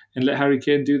 and let Harry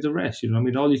Kane do the rest. You know, what I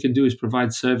mean, all you can do is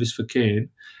provide service for Kane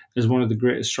as one of the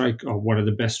greatest or one of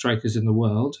the best strikers in the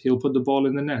world. He'll put the ball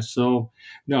in the net. So,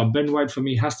 no, Ben White for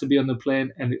me has to be on the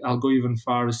plane, and I'll go even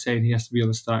far as saying he has to be on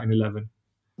the starting 11.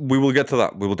 We will get to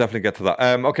that. We will definitely get to that.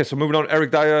 Okay, so moving on,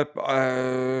 Eric Dyer.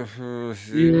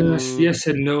 Yes, yes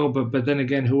and no, but then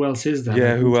again, who else is that?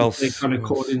 Yeah, Like, who would you play else? Connor Who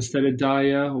Code else? instead of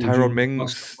Dyer? Would Tyrone you got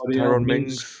Mings. somebody else? Tyrone Mings.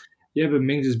 Mings. Yeah, but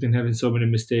Mings has been having so many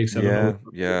mistakes. I don't know Yeah, what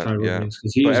yeah, Tyrone yeah. Mings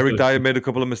because he But is Eric good. Dyer made a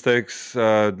couple of mistakes,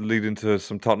 leading to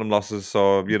some Tottenham losses.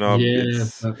 So Yeah,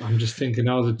 it's but I'm just thinking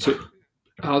how the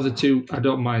two. I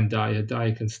don't mind Dyer.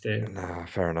 Dyer can stay. nah,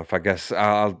 fair enough. I guess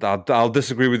I'll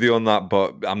disagree with you on that,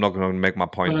 but I'm not going to make my I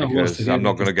point don't know who else to because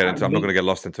get because I'm not going to get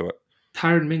lost into it.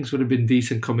 Tyron Mings would have been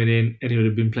decent coming in, and he would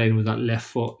have been playing with that left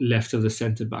foot, left of the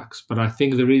centre backs. But I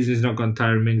think the reason he's not gone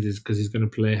Tyron Mings is because he's going to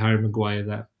play Harry Maguire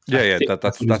there. I Yeah, yeah. think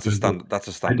that's what he's That's a going to do. standard. That's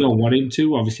a I standard. don't want him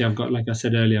to. Obviously, I've got, like I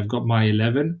said earlier, I've got my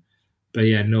 11. But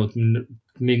yeah, no,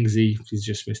 Mingsy, he's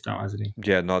just missed out, hasn't he?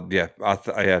 Yeah, not yeah.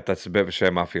 Yeah, that's a bit of a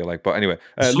shame. I feel like, but anyway,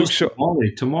 So Luke Shaw.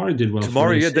 Tamari. Tamari did well for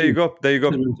Tamari, yeah, there you AC. go. There you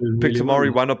They've go. been doing Pick really well.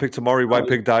 Tamari. Why not pick Tamari? Why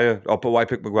pick Dyer? Or why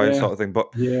pick Maguire? Yeah, Sort of thing. But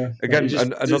yeah. But he again, just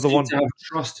doesn't another seem one. to have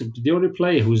trust. The only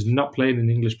player who's not playing in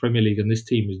the English Premier League in this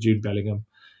team is Jude Bellingham,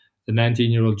 the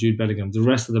 19-year-old Jude Bellingham. The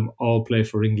rest of them all play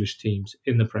for English teams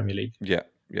in the Premier League. Yeah,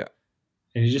 yeah.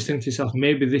 And you just think to yourself,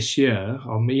 maybe this year,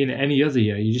 or maybe any other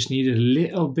year, you just need a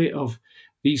little bit of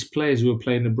these players who are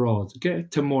playing abroad.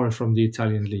 Get Tamora from the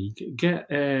Italian league. Get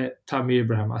Tammy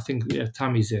Abraham. I think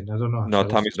Tammy's in. I don't know No,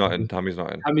 actually. Tammy's not in. Tammy's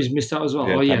not in. Tammy's missed out as well.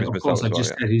 Yeah, Oh yeah, Tammy's of missed out course. I as well.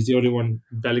 just Yeah, said he's the only one.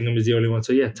 Bellingham is the only one.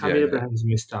 So yeah, yeah, Tammy yeah, Abraham's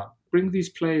missed out. Bring these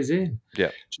players in. yeah.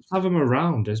 Just have them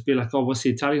around. Just be like, oh, what's the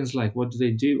Italians like? What do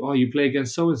they do? Oh, you play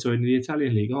against so and so in the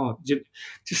Italian league. Oh,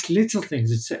 just little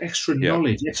things. It's extra Yeah.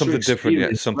 knowledge, extra Something different. Yeah,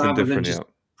 experience, something rather than different. just Yeah.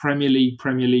 Premier League,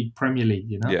 Premier League, Premier League.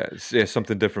 Yeah, yeah,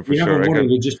 something different for We have a sure. model Again,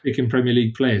 with just picking Premier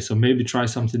League players, so maybe try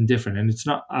something different. And it's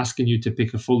not asking you to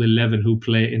pick a full 11 who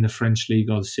play in the French league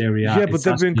or the Serie A. yeah, but It's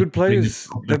they've been asking you good to bring a players.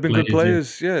 couple They've of been good players in.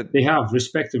 players. Yeah, They have,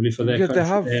 respectively for their yeah, they country,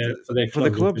 have for their for the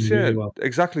clubs. They've done clubs. really Yeah, well.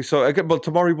 exactly. So again, well,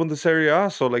 Tomori won the Serie A,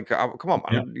 so like, come on,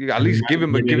 Yeah, man, you at and he least might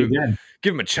win it again.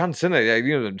 give him a chance, innit?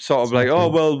 Yeah, sort of like, oh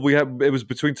Exactly. well, we have it was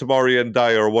between Tomori and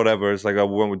Dyer or whatever. It's like, oh,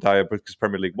 we went with Dyer because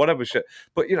Premier League, whatever shit.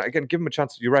 But again, give him a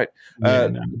chance. You're right. Yeah, Uh,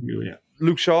 no, I agree with you.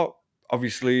 Luke Shaw,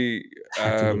 obviously,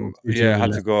 Had to go. yeah, Trippier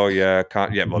had to left. go. Yeah,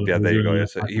 can't. Yeah, well, yeah, there you go. Yeah,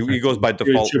 so he goes by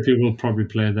default. Trippier will probably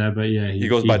play there, but yeah, He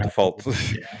goes he by had to default. go.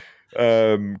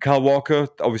 Yeah. Kyle Walker,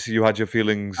 obviously, you had your I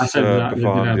feelings said that the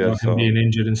beforehand. dinner Yeah, about him so being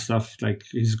injured and stuff. Like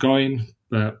he's going,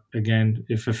 but again,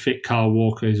 if a fit Carl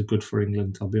Walker is good for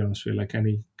England, I'll be honest with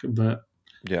you. But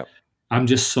yeah, I'm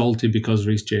just salty because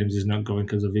Reece James is not going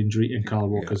because of injury, and Carl yeah.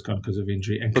 Walker's gone because of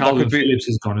injury, and But that Calvin could be. Phillips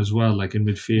is gone as well. Like in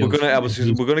We're midfield,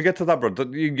 gonna. We're gonna get to that, bro.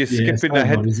 You're yeah. skipping Sorry,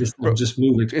 ahead, man. It's just bro. I'm just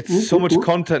moving. It's Whoop, so whoop, much whoop.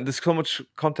 content. There's so much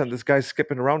content. This guy's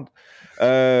skipping around.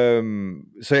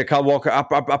 So yeah, Kyle Walker. I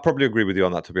probably agree with you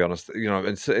on that. To be honest,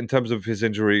 in terms of his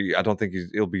injury, I don't think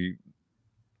he'll be.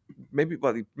 Maybe,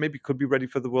 well, he maybe could be ready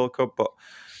for the World Cup, but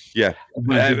yeah,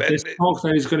 But there's talk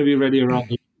that he's going to be ready around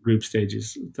the group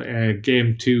stages,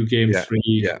 game 2, game yeah, 3,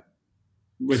 yeah.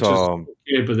 which is So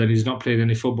okay. But then he's not played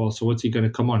any football. So what's he going to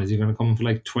come on? Is he going to come on for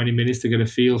like 20 minutes to get a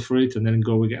feel for it and then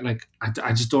go again? Like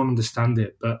I just don't understand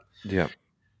it. But yeah.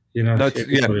 it That's is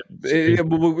yeah. what it is. It is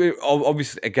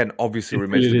Obviously until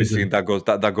remains it to be isn't. seen. That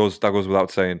goes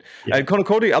without saying. Yeah. And Conor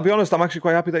Cody, I'll be honest, I'm actually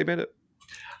quite happy that he made it.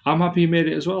 I'm happy he made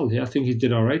it as well. Yeah, I think he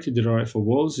did all right. He did all right for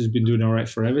Wolves. He's been doing all right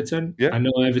for Everton. Yeah, I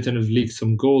know Everton have leaked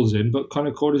some goals in, but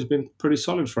Conor Cody's been pretty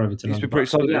solid for Everton he's on the been pretty back.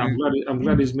 So solid. yeah, I'm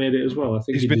glad he's made it as well. I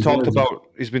think He's he been talked deserves it. about.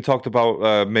 He's been talked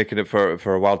about making it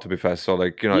for a while. To be fair, so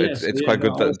like Yeah, it's so it's yeah, quite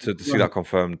no, good to see well, that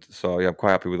confirmed. So yeah, I'm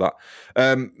quite happy with that.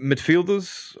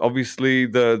 Midfielders, obviously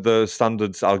the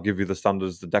standards. I'll give you the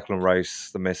standards: the Declan Rice,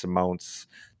 the Mason Mounts,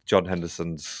 John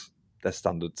Henderson's. Their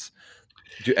standards.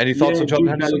 Any thoughts yeah, on John Jude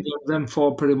Henderson? Bellingham, them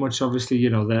four pretty much. Obviously,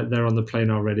 they're on the plane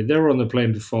already. They were on the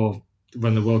plane before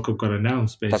when the World Cup got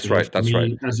announced. That's Basically, right. for That's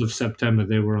right. me, as of September,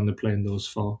 they were on the plane. Those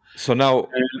four. So now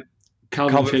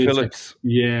Calvin Calvin Phillips, Phillips.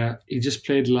 yeah, he just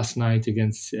played last night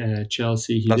against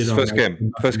Chelsea. He That's did his all first right.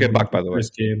 game. I First think game he made back, by his the way.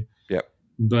 first game, Yeah.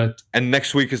 but And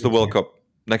next week is the World Cup.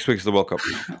 Next week is the World Cup.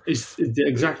 it's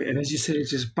exactly. And as you say, it's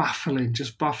just baffling,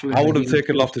 just baffling. I Like would have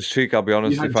taken Loftus Cheek. I'll be you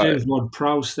honest. had If I James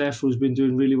Ward-Prowse there, who's been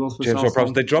doing really well for James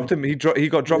Ward-Prowse, they Southampton. dropped him. He got And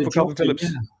dropped they for Calvin dropped him, yeah.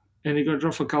 Phillips. And he got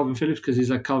dropped for Calvin Phillips because he's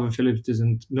like Calvin Phillips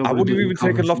doesn't. I Nobody wouldn't does have what even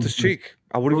Calvin taken Phillips Loftus does. Cheek.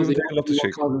 I wouldn't Bro, have they even taken don't do Loftus what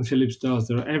Cheek. Calvin Phillips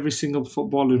does. Every single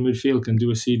footballer in midfield can do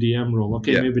a CDM role.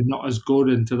 Okay, Yeah, maybe not as good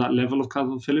and to that level of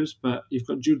Calvin Phillips, but you've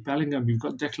got Jude Bellingham, you've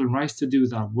got Declan Rice to do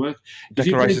that work. If Declan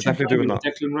you Rice play is Jude definitely doing Bellingham that.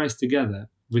 and Declan Rice together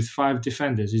with 5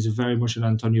 defenders, is very much an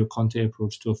Antonio Conte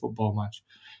approach to a football match.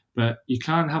 But you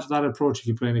can't have that approach if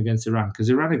you're playing against Iran, because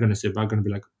Iran are going to sit back and be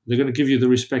like, they're going to give you the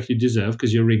respect you deserve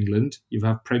because you're England. You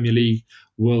have Premier League,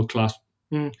 world class,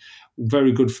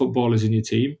 very good footballers in your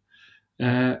team.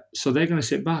 So they're going to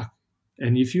sit back.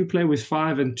 And if you play with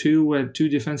 5 and 2, two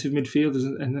defensive midfielders,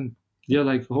 and then you're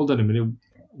like, hold on a minute,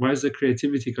 where's the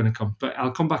creativity going to come? But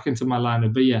I'll come back into my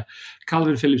lineup. But yeah,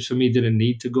 Calvin Phillips for me didn't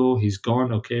need to go. He's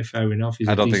gone. Okay, fair enough. He's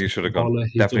I a don't think he decent should have gone. footballer.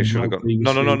 He's Definitely done should have well gone.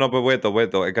 No, no, no, previously. no. But wait,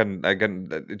 though. Again,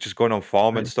 it's just going on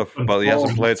form and stuff. On But he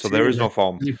hasn't form, played, that's so there it. is no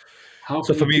form. Like, how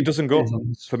So can for you me, it keep doesn't players go. on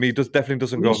this? For me, it definitely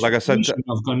doesn't go. He Like I said, shouldn't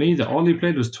have gone either. All he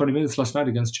played was 20 minutes last night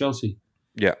against Chelsea.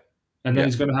 yeah, And then yeah.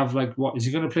 he's going to have what is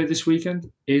he going to play this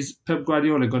weekend? Is Pep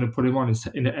Guardiola going to put him on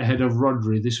ahead of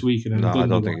Rodri this weekend and No, I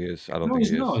don't Gundogan? think he is. I don't No, think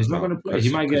he's he not. is. He's not No, going to play. He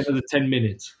might get another 10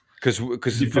 minutes, because for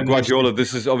depending if Guardiola, City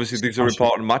this is obviously these are smash it.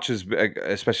 important matches,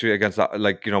 especially against that.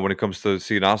 Like when it comes to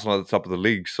seeing Arsenal at the top of the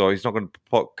league, so he's not going to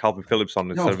put Calvin Phillips on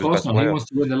No, instead of of his course best not. He player. wants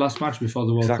to win the last match before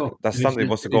the World Exactly. Cup. That's And if standard. He there's,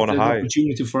 wants to go if on a there's an high.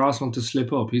 opportunity for Arsenal to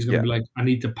slip up, he's going to Yeah, be like, I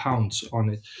need to pounce on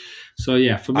it. So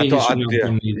yeah, for I me, he thought. shouldn't have Yeah,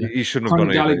 gone either. he shouldn't have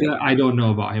Conor gone either. Gallagher, Yeah, I don't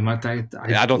know about him. I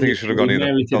don't think he should have gone he either.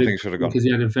 merited Don't think it he should have gone. because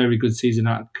he had a very good season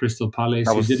at Crystal Palace.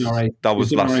 That He did all was right. that He's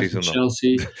was done all last right for season though.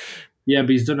 Chelsea. Yeah,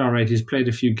 but he's done all right. He's played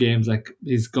a few games. Like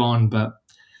he's gone, but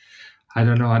I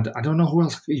don't know. I don't know who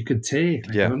else you could take.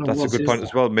 Like I Yeah, don't know who that's a else good is point there.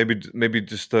 as well. Maybe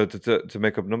just to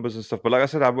make up numbers and stuff. But like I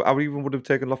said, I even would have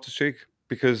taken Loftus Cheek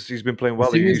because he's been playing The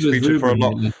well. thing is He's with featured for a Ruben,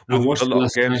 lot mate, like, I with a watched it lot of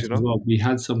last games. night as well. We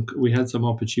had some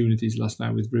opportunities last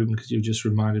night with Ruben because you just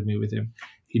reminded me with him.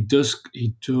 He does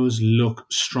look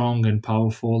strong and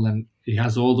powerful, and he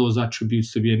has all those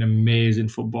attributes to be an amazing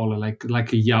footballer, like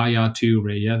a Yaya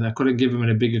Toure. Yeah, I couldn't give him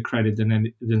a bigger credit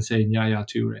than saying Yaya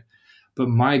Toure. But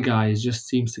my guy just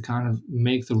seems to kind of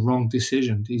make the wrong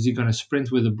decision. Is he going to sprint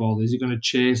with the ball? Is he going to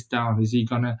chase down? Is he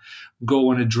going to go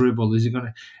on a dribble? Is he going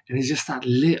to? And it's just that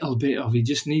little bit of he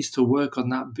just needs to work on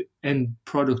that end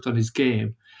product on his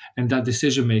game and that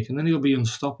decision making. Then he'll be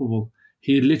unstoppable.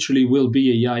 He literally will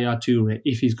be a Yaya Toure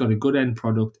if he's got a good end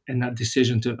product and that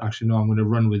decision to actually, no, I'm going to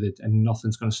run with it and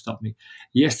nothing's going to stop me.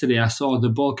 Yesterday, I saw the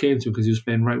ball came to him because he was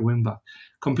playing right wing back,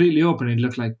 completely open. And it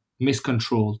looked like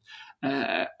miscontrolled.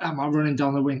 Am I running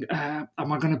down the wing? Am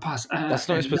I going to pass? That's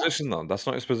not his position, though. That's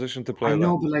not his position to play I there.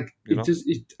 know, but like You know?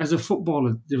 as a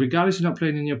footballer, regardless you're not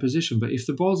playing in your position, but if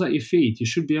the ball's at your feet, you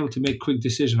should be able to make quick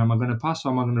decision. Am I going to pass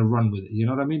or am I going to run with it? You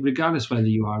know what I mean? Regardless whether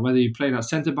you are, whether you're playing at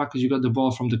centre back because you got the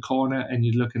ball from the corner and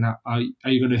you're looking at, are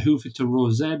you going to hoof it to row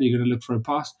Z? Are you going to look for a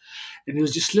pass? And it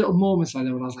was just little moments like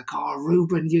that where I was like, oh,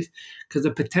 Ruben, because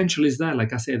the potential is there.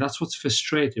 Like I say, that's what's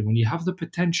frustrating. When you have the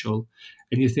potential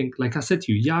and you think, like I said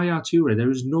to you, Yaya Toure, there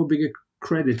is no bigger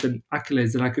credit and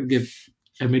accolades that I could give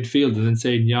a midfielder than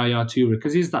saying Yaya Toure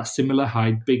because he's that similar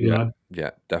height, big Yeah, lad.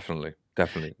 yeah, definitely.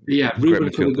 Yeah, Great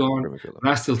Ruben could have midfielder. gone, Great midfielder.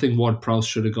 but I still think Ward-Prowse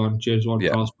should have gone, James Yeah.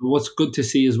 Ward-Prowse. But what's good to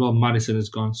see as well, Maddison has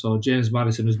gone. So James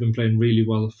Maddison has been playing really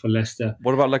well for Leicester.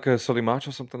 What about like a Sully March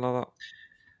or something like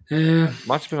that?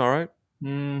 March's been all right.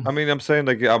 I mean, I'm saying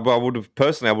like I would have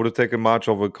personally, I would have taken March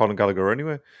over Conor Gallagher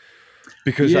anyway,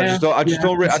 because I Yeah, just don't, I just yeah, I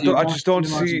don't, can I see don't, I March. just don't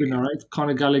March has see. been all right.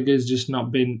 Conor Gallagher's just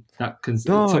not been that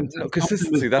consistent. No, Sometimes no the problem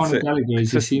consistency. with That's Conor it. Gallagher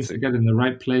is he seems to Consistency. get in the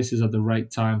right places at the right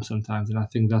time sometimes, and I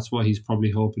think that's what he's probably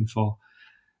hoping for.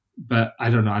 But I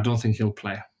don't know. I don't think he'll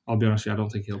play. I'll be honest with you. I don't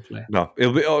think he'll play. No,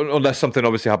 it'll be unless something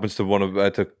obviously happens to one of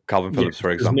to Calvin Yeah, Phillips, for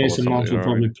because example, or Mason something. Mount You know will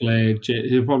what I mean? probably play.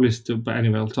 He'll probably still. But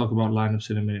anyway, I'll talk about lineups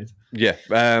in a minute.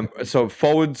 Yeah. So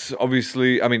forwards,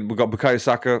 obviously, I mean, we've got Bukayo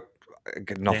Saka.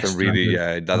 Yeah, Nothing really.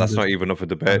 standard, Yeah, that's standard, not even up for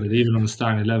debate. standard. Even on the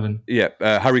starting 11. Yeah,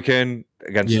 Harry Kane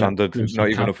again, Yeah, standard. also Not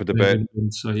even up for captain of debate.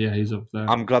 England. So yeah, he's up there.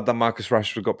 I'm glad that Marcus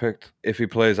Rashford got picked. If he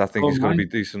plays, I think Oh he's going to my, be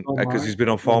decent oh because my, he's been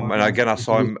on oh form. my. And again, I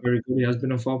saw He's him. very good. He has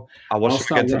been on form. I I'll watched him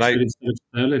start again tonight. Rashford instead of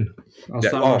Sterling. I'll Yeah,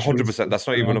 start oh, Rashford 100%. instead of That's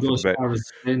not Sterling. even I'll up for go as debate. far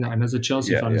as saying that. And as a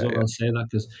Chelsea Yeah, fan as yeah, well, yeah. I'll say that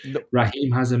because No,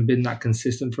 Raheem hasn't been that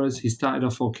consistent for us. He started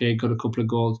off okay, got a couple of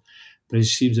goals, but he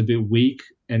seems a bit weak.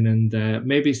 And then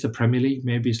maybe it's the Premier League,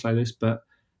 maybe it's like this, but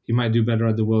he might do better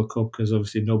at the World Cup because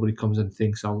obviously nobody comes and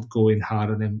thinks I'll go in hard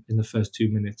on him in the first 2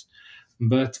 minutes.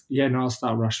 But yeah, no, I'll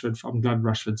start Rashford. I'm glad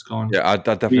Rashford's gone. yeah, I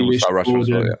definitely will Grealish, start Rashford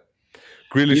as well. Foden, Yeah,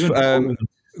 Grealish, even Foden.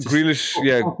 Just Grealish.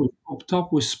 Yeah, up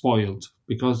top, we're spoiled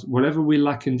because whatever we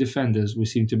lack in defenders, we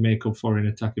seem to make up for in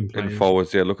attacking in players.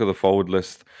 forwards. Yeah, look at the forward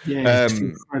list. Yeah, it's just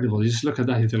incredible. You just look at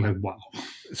that, and you're like, wow.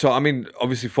 So I mean,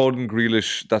 obviously Foden,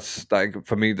 Grealish. That's like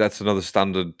for me. That's another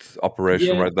standard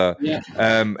operation Yeah, right there. yeah.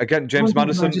 Again, One James thing, can I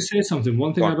Madison. just say something?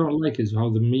 One Go thing I on. don't like is how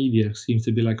the media seems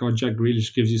to be like, oh, Jack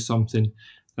Grealish gives you something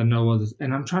that no others.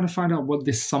 And I'm trying to find out what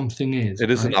this something is,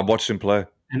 It isn't. right? I watched him play.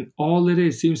 And all it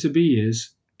is seems to be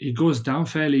is he goes down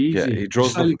fairly Yeah, easy.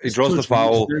 Just like he his draws the touch, he's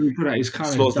foul, very good at. He's kind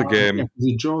of slows the down. Yeah, game.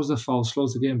 he draws the foul,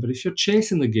 slows the game. But if you're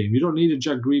chasing the game, you don't need a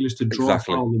Jack Grealish to draw a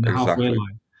Exactly, foul in the halfway exactly,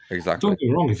 line. exactly. Don't get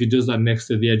me wrong, if he does that next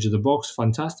to the edge of the box,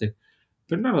 fantastic.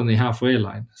 But not on the halfway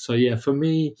line. So yeah, for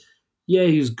me, yeah,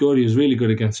 he was good. He was really good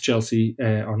against Chelsea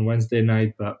on Wednesday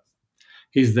night, but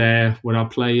he's there. Would I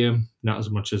play him? Not as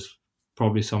much as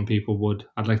probably some people would.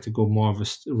 I'd like to go more of a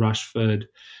Rashford,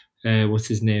 what's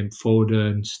his name,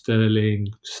 Foden, Sterling,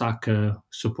 Saka,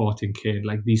 supporting Kane,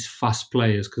 like these fast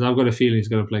players. Because I've got a feeling he's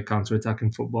going to play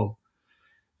counter-attacking football,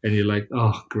 and you're like,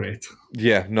 oh, great.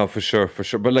 Yeah, no, for sure, for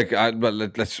sure. But like,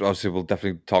 let's obviously we'll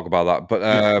definitely talk about that. But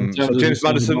Yeah, in so terms of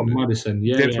just saying about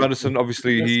James Madison,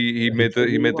 obviously he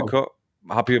really made the well. cut.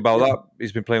 Happy about Yeah, that.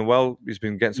 He's been playing well. He's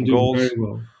been getting been some doing very goals,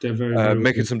 well. They're very, very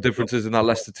making well. some differences in that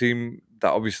Leicester team.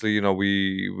 That obviously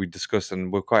we discussed,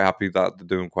 and we're quite happy that they're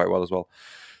doing quite well as well.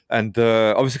 And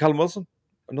obviously Callum Wilson,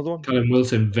 another one. Callum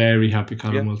Wilson, very happy Yeah,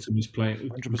 Callum Wilson was playing,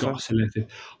 got 100%.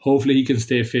 selected. Hopefully he can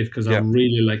stay fit because I Yeah,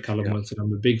 really like Callum yeah. Wilson.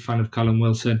 I'm a big fan of Callum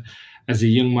Wilson. As a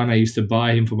young man, I used to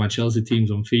buy him for my Chelsea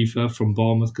teams on FIFA from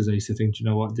Bournemouth because I used to think, you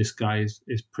know what, this guy is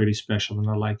pretty special and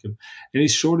I like him. And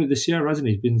he's shown it this year, hasn't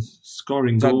he? He's been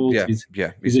scoring goals. Yeah,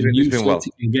 yeah. He's a He's been nuisance. well.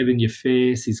 He can get in your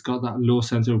face. He's got that low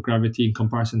center of gravity in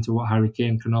comparison to what Harry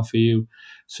Kane can offer you.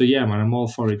 So yeah, man, I'm all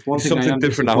for it. One He's thing I something am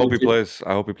different. I hope he disappointed, plays.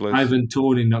 I hope he plays. Ivan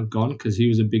Toney not gone because he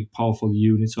was a big, powerful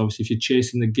unit. So obviously, if you're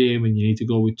chasing the game and you need to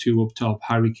go with two up top,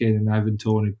 Harry Kane and Ivan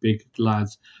Toney, big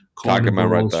lads, corner Target man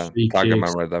right balls, there. free Target man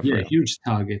kicks, right there for yeah, you. huge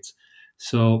targets.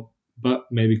 So, but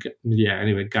maybe, yeah.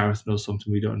 Anyway, Gareth knows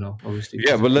something we don't know, obviously.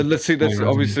 Yeah, but let's see. That's Player, hasn't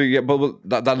he? obviously yeah,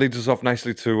 but that leads us off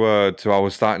nicely to our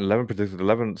starting 11, predicted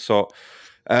 11. So,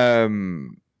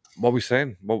 um, What are we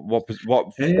saying? What?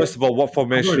 Uh, First of all, what I've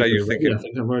formation already are got you it ready. I thinking?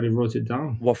 think I've already wrote it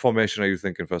down. What formation are you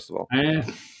thinking? First of all, Uh,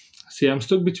 See, I'm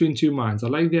stuck between two minds. I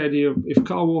like the idea of if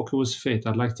Carl Walker was fit,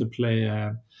 I'd like to play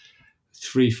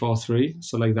 3-4-3.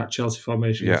 So like that Chelsea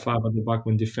formation with yeah, five at the back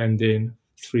when defending,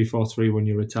 3-4-3 when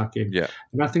you're attacking. yeah,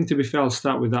 And I think to be fair, I'll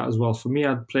start with that as well. For me,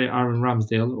 I'd play Aaron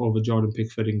Ramsdale over Jordan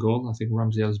Pickford in goal. I think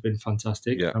Ramsdale has been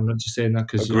fantastic. yeah. I'm not just saying that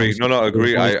because Agree. obviously No, no, you're a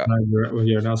agree. boys tonight,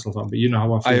 you're an Arsenal fan, but you know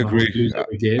how I I feel about how we agree. lose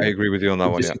every I game. agree with you on that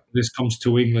But one. Yeah, this comes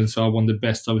to England, so I want the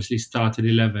best, obviously, started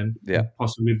 11 yeah, and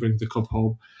possibly bring the cup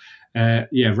home.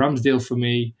 Yeah, Ramsdale for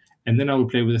me. And then I will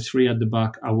play with a three at the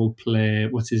back. I will play,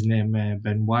 what's his name?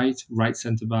 Ben White, right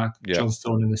centre back, yeah, John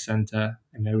Stone in the centre,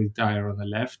 and Eric Dyer on the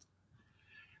left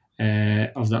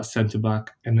of that centre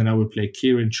back. And then I would play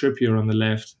Kieran Trippier on the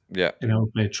left, yeah, and I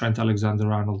would play Trent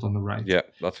Alexander Arnold on the right. yeah.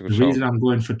 That's a good The shout. reason I'm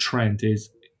going for Trent is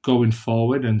going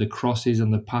forward and the crosses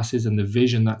and the passes and the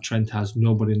vision that Trent has,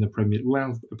 nobody in the Premier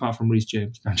well, apart from Reece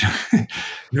James,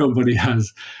 nobody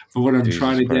has. But what I'm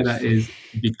trying Jesus to get at Christ. is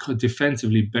because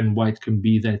defensively, Ben White can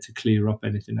be there to clear up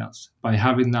anything else. By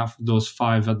having those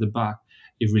five at the back,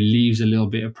 it relieves a little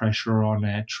bit of pressure on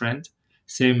Trent.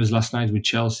 Same as last night with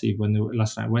Chelsea,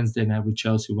 Wednesday night with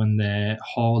Chelsea, when the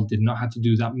Hall did not have to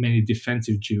do that many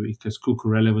defensive duty because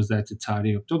Cucurella was there to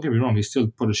tidy up. Don't get me wrong, he still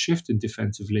put a shift in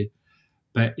defensively,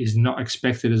 but is not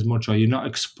expected as much, or you're not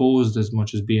exposed as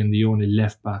much as being the only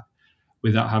left back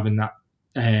without having that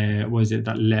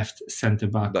that left centre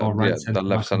back or right That centre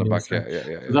left back on centre the back. inside. Yeah, yeah,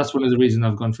 yeah, So yeah, that's one of the reasons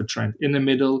I've gone for Trent. In the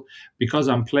middle, because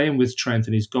I'm playing with Trent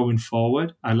and he's going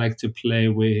forward, I like to play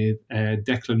with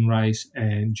Declan Rice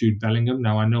and Jude Bellingham.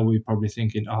 Now, I know we're probably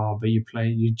thinking, oh, but you're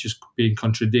just being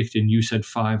contradicting. You said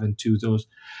five and two those.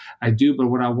 I do, but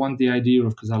what I want the idea of,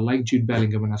 because I like Jude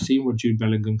Bellingham and I've seen what Jude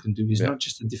Bellingham can do. He's yeah. not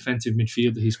just a defensive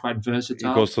midfielder, he's quite He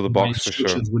versatile. goes to the My box for sure.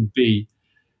 instructions would be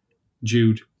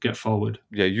Jude, get forward.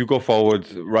 Yeah, you go forward.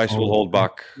 Rice will Forward. hold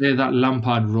back. Play that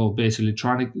Lampard role, basically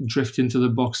trying to drift into the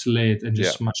box late and Yeah,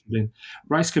 just smash it in.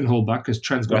 Rice can hold back because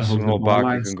Trent's going to Rice hug can the hold ball back. You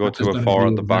line. can go Saka's to a going to four be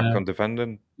at the up back there. on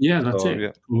defending. Yeah, that's So it. yeah,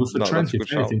 Cover for no, that's Trent, a if good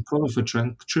shout. anything. Cover for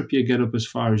Trent. Trippier, get up as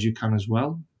far as you can as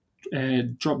well.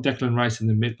 Drop Declan Rice in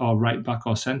the mid or right back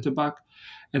or centre back.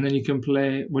 And then you can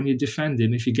play when you're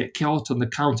defending. If you get caught on the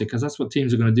counter, because that's what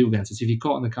teams are going to do against us. If you're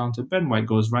caught on the counter, Ben White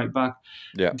goes right back,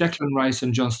 Yeah, Declan Rice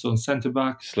and John Stone centre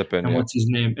back, slip in. and Yeah, what's his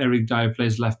name? Eric Dyer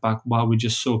plays left back while we're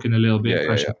just soaking a little bit yeah, of yeah,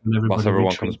 pressure yeah. from Once everybody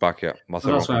everyone comes retreat. back, yeah. Once So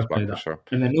everyone that's why I comes play back for that. sure.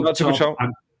 And then No, that's a good shout.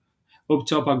 up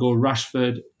top, I go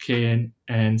Rashford, Kane,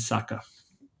 and Saka.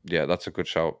 Yeah, that's a good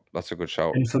shout. That's a good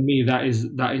shout. And for me, that is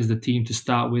the team to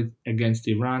start with against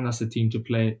Iran. That's the team to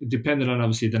play, depending on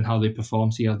obviously then how they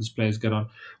perform, see how these players get on,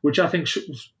 which I think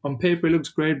on paper it looks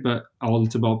great, but all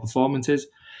it's about performances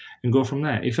and go from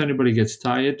there. If anybody gets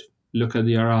tired, look at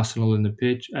the Arsenal in the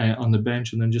pitch on the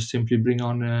bench, and then just simply bring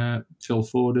on Phil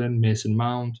Foden, Mason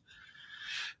Mount,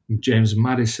 James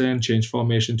Madison, change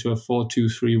formation to a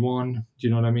 4-2-3-1. Do you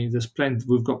know what I mean? There's plenty.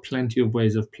 We've got plenty of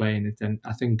ways of playing it, and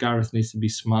I think Gareth needs to be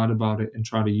smart about it and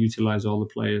try to utilize all the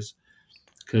players.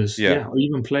 Because Yeah, or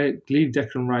even leave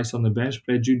Declan Rice on the bench,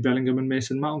 play Jude Bellingham and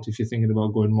Mason Mount if you're thinking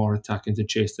about going more attacking to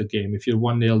chase the game. If you're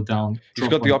 1-0 down, he's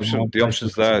drop got the one of them option. off The Rice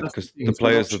and option's Mason. there That's the because thing. the He's got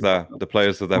players are options. there. The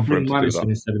players are there Or for him bring to do that. Madison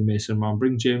instead of Mason Mount.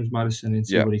 Bring James Madison and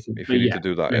see Yeah, what he can. if But you need yeah, to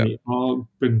do that, yeah. play. Or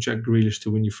bring Jack Grealish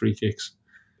to win you free kicks.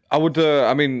 I would.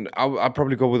 I mean, I'd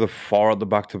probably go with a four at the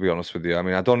back. To be honest with you, I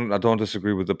mean, I don't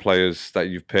disagree with the players that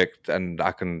you've picked, and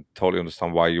I can totally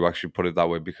understand why you actually put it that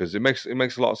way because it makes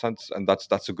a lot of sense, and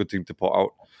that's a good thing to put out.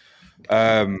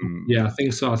 Um, Yeah, I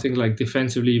think so. I think like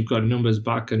defensively, you've got numbers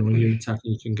back, and when you're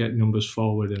attacking, you can get numbers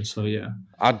forward. And so yeah,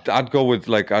 I'd go with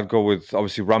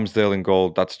obviously Ramsdale in goal.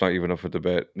 That's not even up for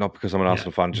debate. Not because I'm an yeah,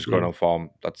 Arsenal fan, just going agreed. on form.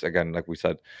 That's again, like we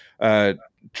said. Uh,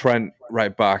 Trent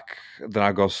right back. Then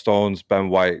I'd go Stones, Ben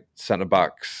White centre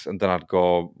backs, and then I'd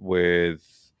go with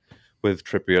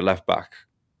Trippier left back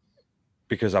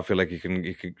because I feel like he can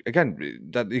again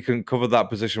that he can cover that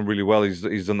position really well. He's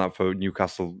done that for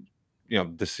Newcastle,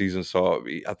 this season. So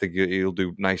I think he'll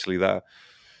do nicely there.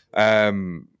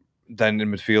 Um, then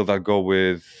in midfield, I'd go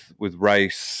with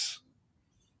Rice,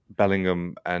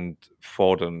 Bellingham, and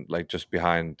Foden, like just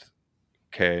behind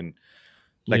Kane,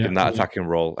 like Yeah, in that yeah, attacking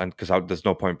role. And because there's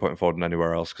no point putting Foden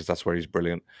anywhere else because that's where he's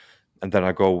brilliant. And then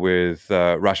I go with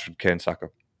Rashford, Kane, Saka.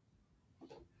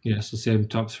 yeah. It's the same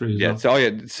top three as Yeah. well. So, yeah,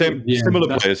 same Yeah, similar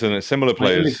that's players, isn't it? Similar my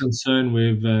only players. concern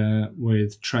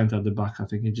with Trent at the back. I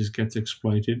think he just gets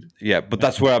exploited. Yeah, but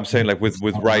that's where I'm saying, like with It's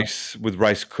with not that. Rice, with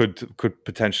Rice could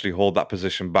potentially hold that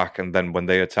position back, and then when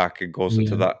they attack, it goes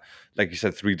into Yeah, that, like you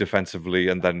said, three defensively,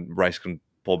 and then Rice can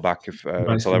pull back if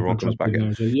Rice until can everyone comes drop back in in.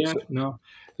 there. So yeah, So no,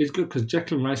 it's good because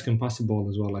Declan Rice can pass the ball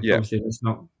as well. Like yeah, obviously, let's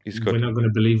not He's we're good. not going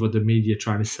to believe what the media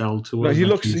trying to sell to No, us. he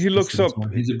Like looks he he's this looks and so up.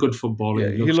 on. He's a good footballer.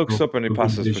 Yeah, He he looks looks up, up and he a good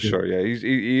passes for vision, sure. Yeah, he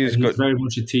is and he's good. very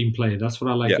much a team player. That's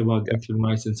what I like Yeah, about yeah. Declan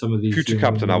Rice and some of these Future young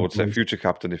captain, I England would say. boys. Future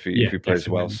captain if Yeah, he plays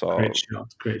well. definitely. So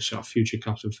Great shot. Future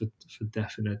captain for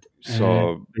definite.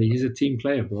 so But he's a team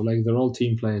player, bro. Like they're all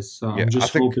team players. So yeah, I'm I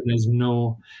just think hoping there's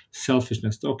no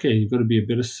selfishness. Okay, you've got to be a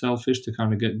bit of selfish to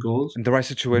kind of get goals, in the right but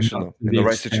situation not though. to In the the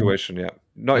right extent. situation, yeah.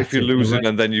 Not if That's you're it. The losing right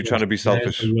and then you're trying to situation. be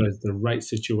There's the selfish. word. The right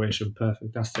situation.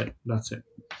 Perfect. That's it. That's it.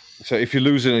 So if you're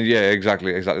losing, yeah,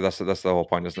 exactly. That's the whole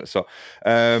point, isn't it? So,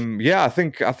 yeah, I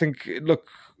think. Look,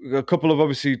 a couple of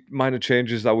obviously minor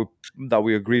changes that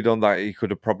we agreed on that he could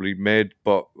have probably made,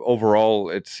 but overall,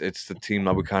 it's the team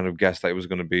that we kind of guessed that it was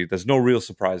going to be. There's no real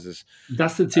surprises.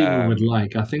 That's the team we would Um,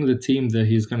 like. I think the team that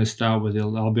he's going to start with,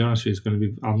 I'll be honest with you, is going to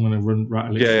be. I'm going to run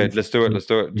rattle it yeah, through. let's do it. Let's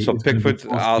do it. So It's going to be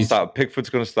Pickford, I'll start. Pickford's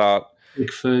going to start.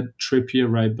 Pickford,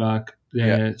 Trippier right back,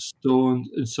 Yeah, Stone,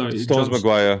 sorry, Stones, John Stones,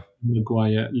 Maguire.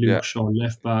 Maguire, Yeah, Luke Shaw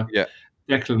left back, yeah,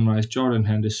 Declan Rice, Jordan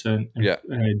Henderson, and yeah.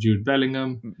 Jude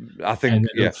Bellingham. I And think, then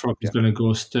yeah, up front, he's yeah. going to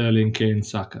go Sterling, Kane,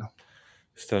 Saka.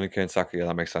 Sterling, Kane, Saka. Yeah,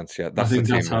 that makes sense. Yeah, I that's the think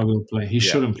that's team. Yeah, how he'll play. He yeah,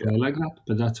 shouldn't yeah, play like that,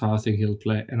 but that's how I think he'll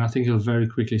play. And I think he'll very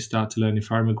quickly start to learn if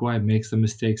Harry Maguire makes the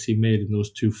mistakes he made in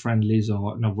those two friendlies,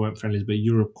 or not weren't friendlies, but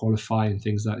Europe qualifying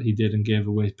things that he did and gave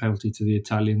away penalty to the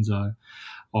Italians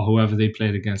or whoever they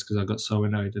played against, because I got so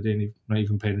annoyed I didn't even, not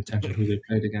even paying attention who they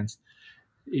played against.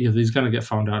 He's going to get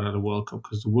found out at the World Cup,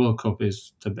 because the World Cup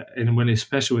is the best. And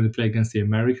especially when they play against the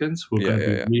Americans, who are yeah, going to yeah,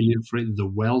 be yeah, really up for it, the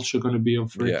Welsh are going to be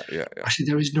up for it. yeah, yeah, yeah. Actually,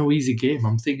 there is no easy game.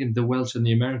 I'm thinking the Welsh and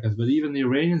the Americans, but even the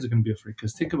Iranians are going to be up for it.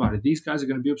 Because think about it, these guys are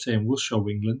going to be up saying, "We'll show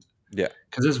England," Yeah,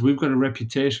 because we've got a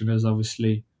reputation as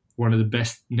obviously one of the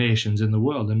best nations in the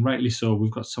world, and rightly so. We've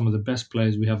got some of the best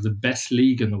players. We have the best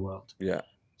league in the world. yeah,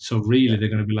 So really, yeah. they're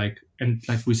going to be like, and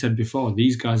like we said before,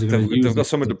 these guys are going to They've use got this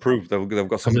something to prove. They've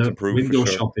got as something a to prove for window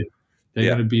sure. shopping. They're Yeah,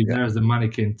 going to be yeah, there as the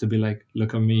mannequin to be like,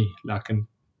 look at me, I can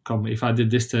come. If I did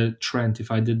this to Trent, if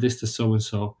I did this to so and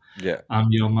so, yeah, I'm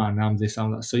your man. I'm this,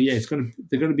 I'm that. So yeah,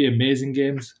 they're going to be amazing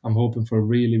games. I'm hoping for a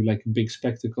really like big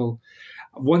spectacle.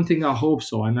 One thing I hope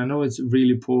so, and I know it's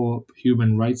really poor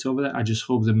human rights over there. I just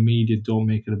hope the media don't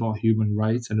make it about human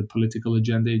rights and a political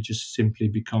agenda. It just simply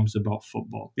becomes about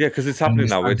football. yeah. Because it's I happening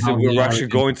now. understand It's how they we're are actually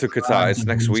against going to Qatar. trans It's and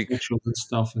next week. homosexuals and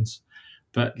stuff,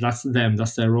 but that's them.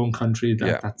 That's their own country.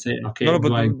 Yeah. That's it. No, Okay, no. do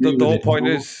But I the agree the with whole it? point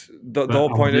No, is the but whole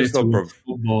I'm point there is to though, watch bro.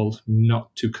 football,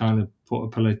 not to kind of put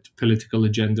a political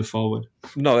agenda forward.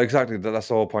 No, exactly. That's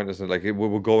the whole point, isn't it? Like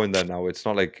we're going there now. It's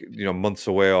not like months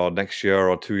away or next year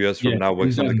or 2 years Yeah, from now where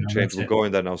we're something done can now. change. That's We're it.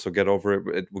 going there now, so get over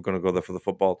it. We're going to go there for the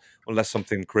football, unless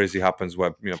something crazy happens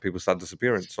where people start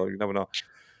disappearing. So you never know.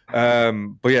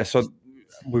 But yeah, so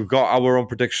we've got our own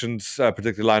predictions,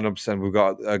 predicted lineups, and we've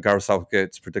got Gareth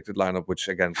Southgate's predicted lineup, which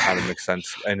again kind of makes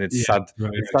sense. And it's Yeah, sad.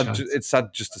 very It's good sad. chance. It's sad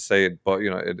just to say it, but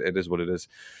it is what it is.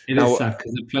 It is Now, sad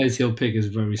because the players he'll pick is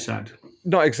very sad.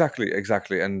 no, exactly,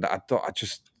 and I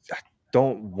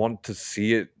don't want to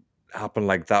see it happen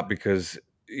like that because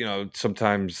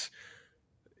sometimes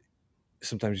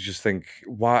you just think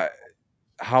why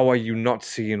how are you not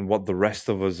seeing what the rest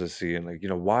of us are seeing? Like,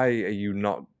 why are you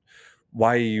not?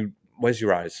 Why are you? Where's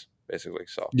your eyes? Basically,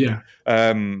 so. Yeah,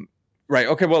 Um, right.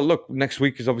 Okay. Well, look. Next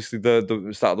week is obviously the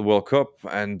start of the World Cup,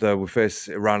 and we face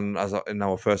Iran in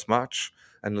our first match.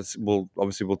 And we'll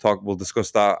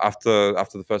discuss that after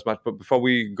the first match. But before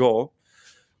we go,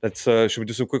 let's should we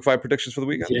do some quick fire predictions for the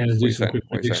weekend? yeah. Let's What are do you some saying? quick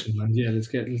What are you saying? prediction, man. Yeah, let's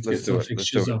Let's get do some it. Let's do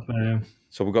fixtures it. up.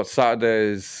 So we've got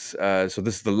Saturdays. So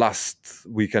this is the last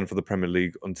weekend for the Premier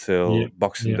League Yeah, until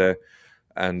Boxing yeah. Day,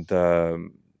 and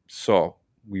so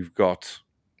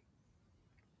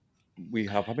we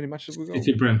have how many matches have we got?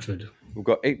 City Brentford, We've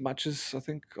got 8 matches, I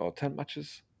think, or 10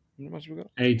 matches. How many matches have we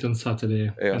got? 8 on Saturday, 8 on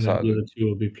and then the Saturday. other two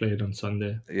will be played on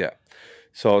Sunday. Yeah.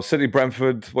 So City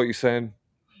Brentford, what you saying?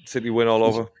 City win all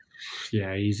over.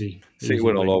 Yeah, City easy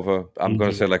win all win, over. I'm going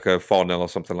easy to say win. like a 4-0 or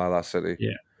something like that. City.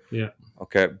 Yeah, yeah.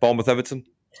 Okay. Bournemouth Everton.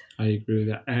 I agree with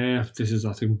that.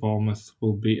 I think Bournemouth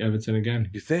will beat Everton again.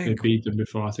 You They think beat them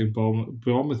before. I think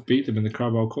Bournemouth beat them in the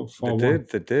Carabao Cup they 4-1. did?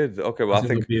 They did. Okay. Well, I I think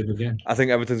they'll think beat them again. I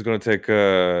think Everton's going to take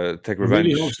I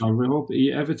really hope revenge. so. I really hope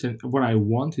Everton. What I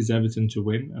want is Everton to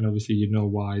win, and obviously you know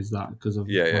why is that because of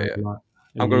Yeah, yeah, my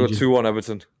yeah. I'm going to go allegiance. 2-1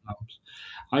 Everton.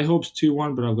 I hope it's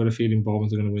 2-1, but I've got a feeling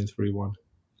Bournemouth are going to win 3-1.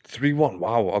 3-1.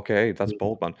 Wow. Okay, that's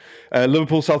bold, man.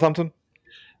 Liverpool Southampton.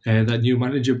 That new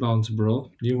manager bounce, bro.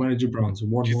 New manager bounce. Do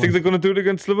you 1-1. think they're going to do it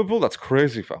against Liverpool? That's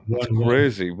crazy, fam. That's 1-1.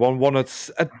 crazy.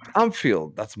 1-1 at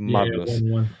Anfield. That's Yeah, madness.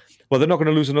 1-1. Well, they're not going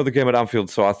to lose another game at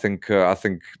Anfield, so I think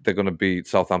they're going to beat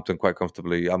Southampton quite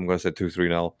comfortably. I'm going to say 2-3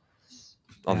 0.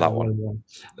 on that one. 1-1.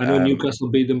 I know Um, Newcastle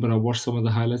beat them, but I watched some of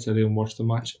the highlights. I didn't watch the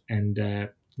match, and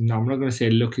no, I'm not going to say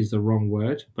luck is the wrong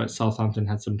word, but Southampton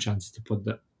had some chances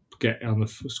to get on the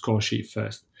score sheet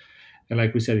first. And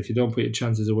like we said, if you don't put your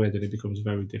chances away, then it becomes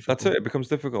very that's it. difficult. It becomes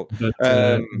difficult. But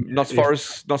if Notts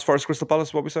Forest, Crystal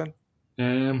Palace. What we saying?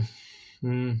 um,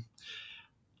 mm,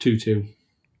 2-2,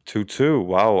 2-2.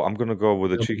 Wow, I'm gonna go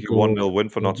with a there'll be cheeky one goals. 0 win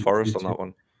for There'll Notts be Forest on 2-2. that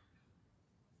one.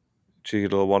 Cheeky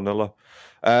little 1-0.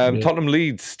 Yeah. Tottenham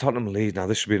Leeds. Tottenham Leeds. Now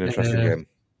this should be an interesting Uh, game.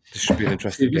 This should be an See,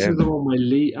 interesting this is game. the one where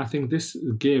Leeds. I think this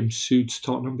game suits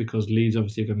Tottenham because Leeds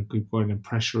obviously are going to keep going and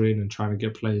pressuring and trying to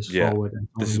get players Yeah, forward, and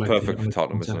this Tottenham is like to hit perfect on for the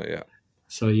Tottenham, isn't counter. it? Yeah.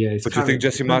 So yeah, it's But do you kind think of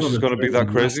Jesse depends Marsh on is the going to be that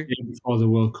friendly last crazy? game before the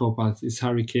World Cup. Is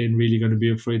Harry Kane really going to be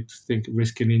afraid to think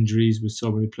risking injuries with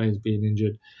so many players being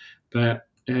injured? But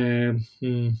I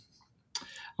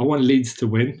want Leeds to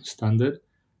win standard,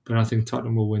 but I think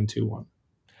Tottenham will win 2-1.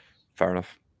 Fair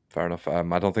enough. Fair enough.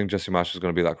 I don't think Jesse Marsh is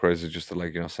going to be that crazy just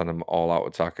to send them all out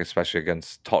attack, especially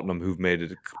against Tottenham, who've made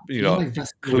it Feel like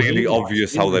that's the way. clearly Though. I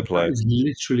obvious feel how they like that play. is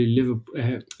literally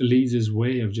Liverpool, Leeds'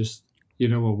 way of just, you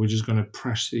know what, we're just going to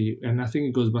press you. And I think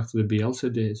it goes back to the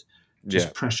Bielsa days. Yeah,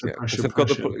 Just pressure, yeah, pressure,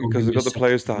 pressure. Don't give they've you a got the second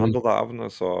players to to breathe. handle that, haven't they?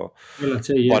 So Well, I'd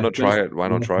say, why yeah, not players try it? Why a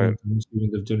not lot try more it?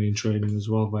 than they've done in training as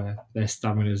well, where their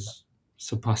stamina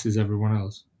surpasses everyone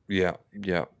else. Yeah,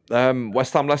 yeah.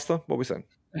 West Ham Leicester. What we saying?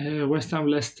 West Ham,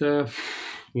 Leicester.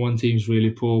 One team's really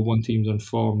poor, one team's on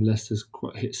form. Leicester's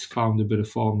found a bit of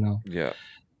form now. Yeah,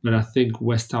 But I think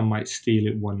West Ham might steal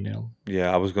it 1-0. yeah.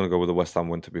 I was going to go with the West Ham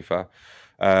win. To be fair,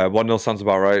 1-0 sounds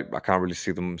about right. I can't really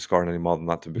see them scoring any more than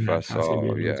that. To be Yeah, I fair, can't see it so being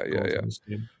loads yeah, of yeah, goals yeah. in this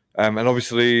game. And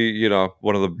obviously,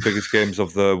 one of the biggest games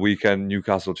of the weekend,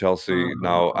 Newcastle Chelsea.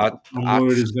 Now I'm at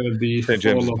worried it's going to be St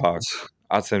four James's Park. losses.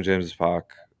 At St James's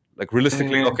Park. Like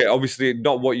realistically, Uh, okay, obviously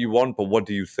not what you want, but what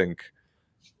do you think?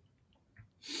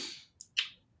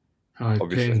 it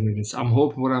Obviously. pains me. I'm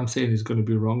hoping what I'm saying is going to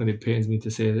be wrong, and it pains me to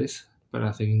say this, but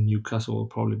I think Newcastle will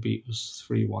probably beat us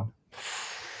 3-1.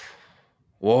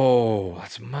 Whoa,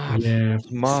 that's mad. Yeah,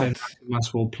 That's mad.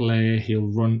 St. will play. He'll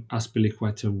run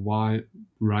Aspilicueta wide,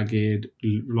 ragged.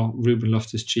 Ruben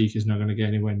Loftus-Cheek is not going to get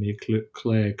anywhere near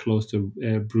close to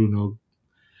Bruno.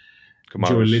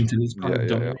 Joel Kamara's. Linton is going Yeah, to yeah,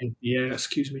 yeah. dominate. Yeah,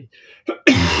 excuse me.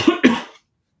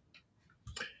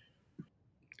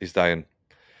 He's dying.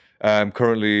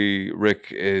 Currently,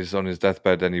 Rick is on his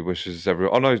deathbed and he wishes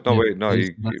everyone. Oh no, no, Yeah, wait, no. yeah,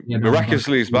 no, I'm back.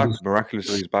 Miraculously he's back.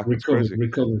 Miraculously he's back. It's Recovered, crazy.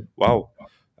 recovered. Wow.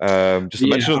 Just a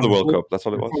Yeah, mention of the World Cup. That's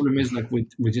all it the was. problem is like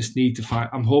we just need to find.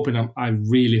 I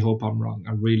really hope I'm wrong.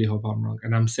 I really hope I'm wrong,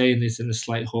 and I'm saying this in a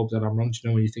slight hope that I'm wrong. Do you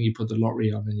know when you think you put the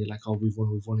lottery on and you're like, oh, we've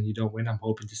won, and you don't win? I'm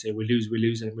hoping to say we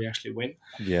lose, and we actually win.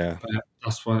 Yeah. But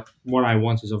that's what I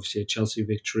want is obviously a Chelsea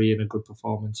victory and a good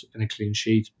performance and a clean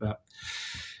sheet. But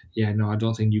yeah, no, I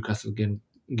don't think Newcastle can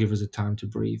give us a time to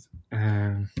breathe. I'll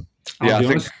Yeah, I be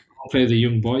think honest. I'll play the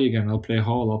young boy again. I'll play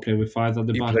Hall. I'll play with five at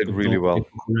the he back, played but really don't play well.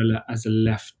 Cucurella as a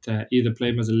left. Either play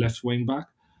him as a left wing back,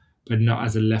 but not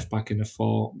as a left back in a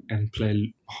four, and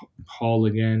play Hall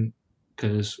again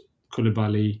because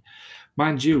Koulibaly.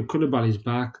 Mind you, Koulibaly's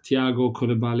back. Thiago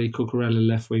Koulibaly, Cucurella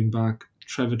left wing back.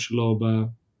 Trevor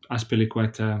Chalobah,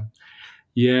 Aspilicueta.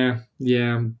 Yeah.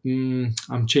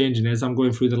 I'm changing it. As I'm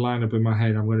going through the lineup in my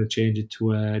head, I'm going to change it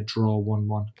to a draw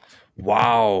 1-1.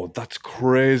 Wow, that's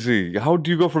crazy. How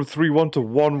do you go from 3-1 to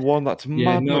 1-1? That's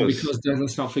Yeah, no, madness. because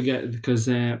let's not forget because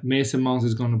Mason Mount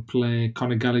is going to play.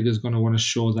 Conor Gallagher's going to want to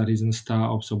show that he's in the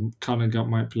startup, so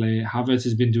might play. Havertz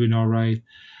has been doing all right.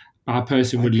 I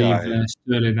personally That would leave guy.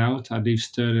 Sterling out. I'd leave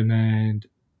Sterling and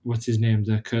what's his name,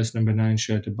 the curse number 9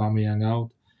 shirt, Aubameyang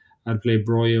out. I'd play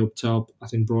Broy up top. I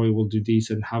think Broy will do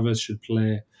decent. Havertz should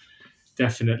play.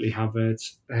 Definitely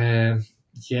Havertz.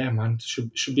 Yeah, man,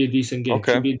 should be a decent game.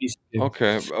 Okay. Should be a decent game.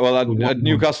 Okay. Well, The at 1-1.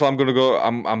 Newcastle, I'm going to go.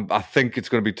 I think it's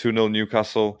going to be 2-0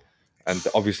 Newcastle, and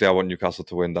obviously, I want Newcastle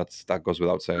to win. That goes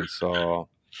without saying. So,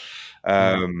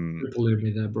 Triple in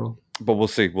me there, bro. but we'll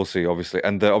see. We'll see. Obviously,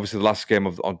 and obviously, the last game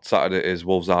of on Saturday is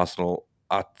Wolves Arsenal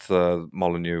at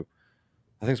Molineux.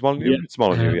 I think it's Yeah, Molineux. It's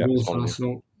Molineux. Yeah, it's Wolves Molineux.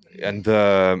 Arsenal. And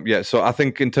yeah, so I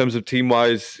think in terms of team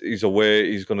wise, he's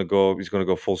away. He's gonna go. He's gonna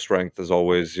go full strength as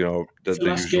always. It's the The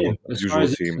last game. As far usual as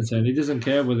he's team. concerned, he doesn't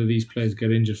care whether these players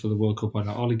get injured for the World Cup or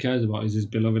not. All he cares about is his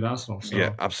beloved Arsenal. Yeah,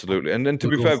 So absolutely. And then to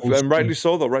he'll be go fair, full and rightly strength.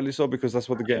 so, though, rightly so, because that's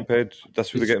what they're getting paid. That's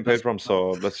who they're getting paid That's from. So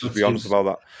let's just that's be honest his. about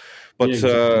that. Yeah, But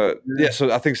exactly. Yeah. yeah,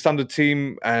 so I think standard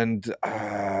team, and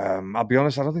I'll be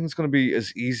honest, I don't think it's going to be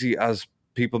as easy as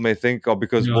people may think, or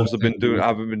because No, Wolves it's not gonna be.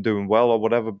 haven't been doing well or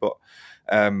whatever. But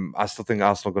I still think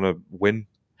Arsenal are going to win.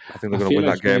 I think they're I going to feel win like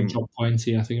that it's going to game. drop points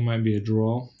here. I think it might be a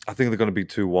draw. I think they're going to be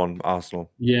 2-1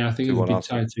 Arsenal. Yeah, I think it'll 2-1 be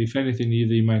Arsenal. tight. So if anything,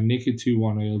 either he might nick it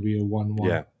 2-1 or it'll be a 1-1.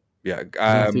 Yeah, yeah.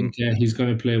 Because I think he's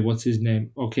going to play, what's his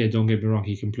name? Okay, don't get me wrong,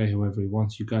 he can play whoever he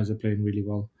wants. You guys are playing really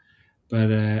well.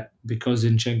 But because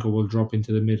Zinchenko will drop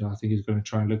into the middle, I think he's going to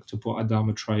try and look to put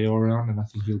Adama Traore on, and I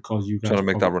think he'll cause you Trying guys to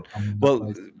make that problems run. on that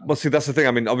Well, right. see, that's the thing.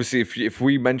 I mean, obviously, if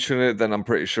we mention it, then I'm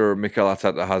pretty sure Mikel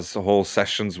Arteta has whole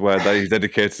sessions where that he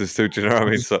dedicates this to. Do you know what I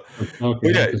mean? So, Talking,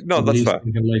 but yeah, yeah, because no, that's he's fair.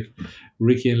 thinking like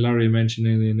Ricky and Larry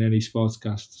mentioning in any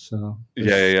sportscast. So Yeah, yeah,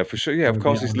 there's yeah, for sure. Yeah, of going to be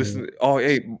course he's on there. listening. Oh,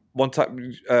 hey, one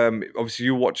time, obviously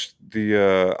you watched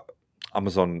the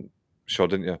Amazon show,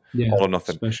 didn't you? Yeah, All or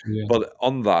Nothing. especially, yeah. But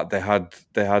on that, they had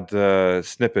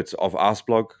snippets of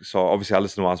Arsblog. So obviously, I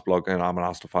listen to Arsblog, and I'm an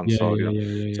Arsenal fan. Yeah, So yeah, yeah,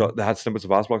 yeah, yeah. so they had snippets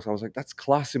of Arsblog. So I was like, that's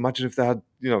class. Imagine if they had,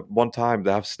 one time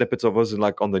they have snippets of us and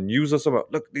like on the news or something.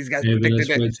 Look, these guys Maybe predicted let's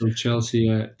it. wait till Chelsea.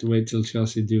 To wait till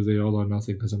Chelsea do the all or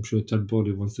nothing, because I'm sure Ted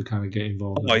Bodie wants to kind of get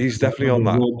involved in Oh, it. he's Because I definitely on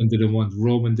remember that.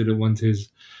 Roman didn't want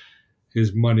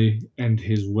his money and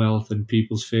his wealth and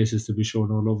people's faces to be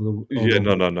shown all Yeah, over.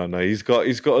 no, no, no, no. He's got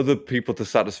other people to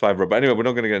satisfy, bro. But anyway, we're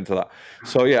not going to get into that.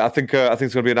 So yeah, I think it's going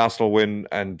to be an Arsenal win,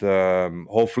 and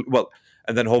hopefully,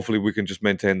 and then hopefully we can just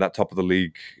maintain that top of the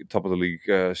league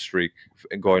streak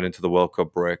going into the World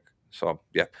Cup break. So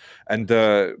yeah, and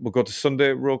we'll go to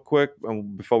Sunday real quick,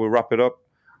 and before we wrap it up.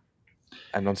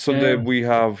 And on Sunday Um, we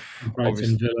have Brighton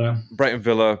obviously Villa. Brighton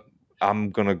Villa.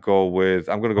 I'm gonna go with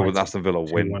an Brighton Aston Villa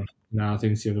two win. one. No, I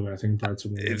think it's the other way. I think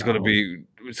Brighton will win It's at gonna home. be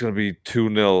it's gonna be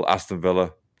 2-0 Aston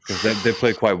Villa because they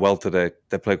played quite well today.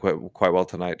 They played quite well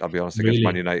tonight. I'll be honest against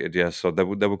Man Really, United. Yeah, so they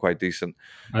were quite decent.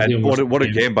 I And didn't watch the what a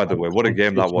game. game, by the way! What a I'll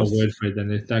game take that your was. word for it.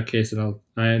 Then in that case, and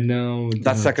I know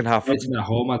That second half. Brighton at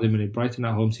home at the minute. Brighton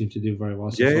at home seem to do very well.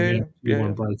 So Yeah, for yeah, me, yeah, you yeah, yeah.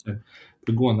 want Brighton.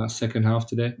 But go on that second half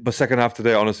today. But second half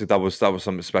today, honestly, that was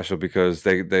something special because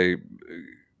they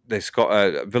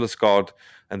scored. Villa scored,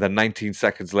 and then 19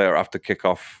 seconds later, after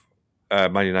kickoff,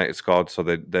 Man United scored. So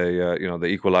they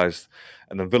equalised,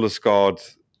 and then Villa scored,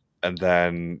 and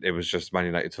then it was just Man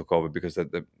United took over because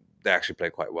they actually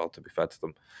played quite well. To be fair to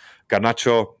them,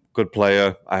 Garnacho, good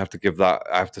player. I have to give that.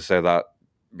 I have to say that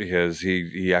because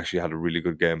he actually had a really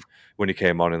good game when he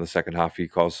came on in the second half. He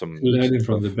caused some Learning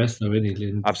from the stuff. best now, isn't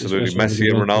he? Absolutely,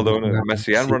 Especially over the Messi and World Cup, Ronaldo, he's going to innit? have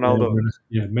Messi and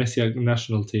Messi, Ronaldo. Messi at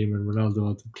national team and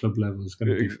Ronaldo at the club level. It's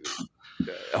going to be.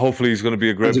 Hopefully, he's going to be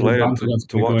a great Conjugal player banter to, that's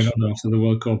to going to be going watch. on after the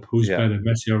World Cup. Who's Yeah. better,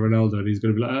 Messi or Ronaldo? And he's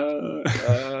going to be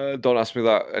like, Don't ask me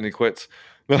that, and he quits.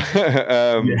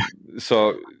 yeah,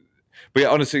 So, but yeah,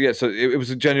 honestly, yeah. So it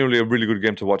was genuinely a really good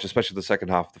game to watch, especially the second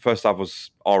half. The first half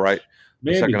was all right.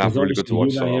 The maybe second half because really good to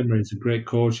obviously watch. Unai So, Emery is a great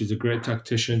coach. He's a great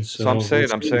tactician. I'm So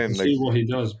saying, I'm we'll saying, like, see what he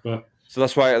does. But so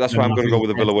that's why I'm I going to go think with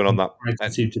the Villa win on that. Brighton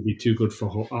And seem to be too good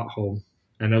for at home.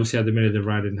 And obviously, at the minute, they're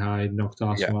riding high, knocked yeah,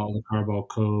 Arsenal out of the Carabao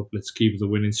Cup. Let's keep the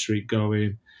winning streak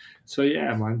going. So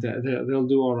yeah, man, they'll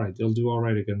do all right. They'll do all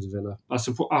right against Villa. I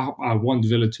suppose I want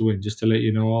Villa to win, just to let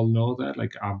you know. All know that,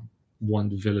 like, I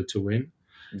want Villa to win,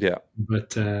 yeah,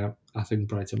 but I think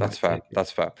Brighton that's might fair. take it.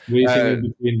 That's fair. What are you Uh,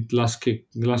 thinking between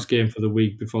last game for the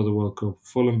week before the World Cup?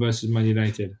 Fulham versus Man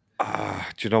United, do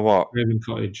you know what? Craven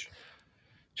Cottage.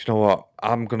 Do you know what?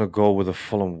 I'm going to go with a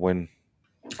Fulham win.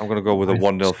 I'm going to go with a I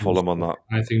think 1-0 so as Fulham on well.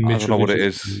 that. I think I don't know what Mitrovic it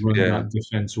is going to is. run Yeah. that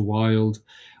defense wild.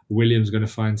 Williams going to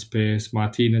find space.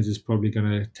 Martinez is probably going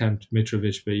to tempt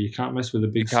Mitrovic, but you can't mess with a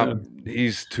You big can't. Serb.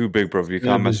 He's too big, bro. You can't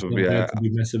Serb mess is with. not there Yeah, to be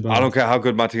messed I don't about. care how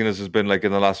good Martinez has been like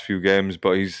in the last few games,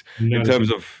 but he's in Not terms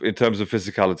against, of in terms of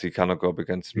physicality, cannot go up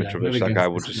against yeah, not Mitrovic. That guy against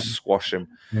will this just man. squash him.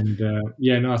 And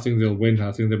yeah, no, I think they'll win.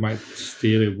 I think they might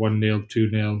steal it 1-0,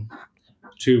 2-0,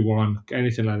 2-1,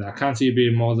 anything like that. I can't see it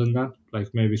being more than that, like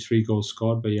maybe 3 goals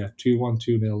scored, but yeah, 2-1,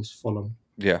 2-0 Fulham.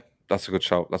 Yeah, that's a good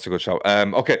shout. That's a good shout.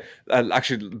 Okay,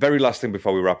 actually, very last thing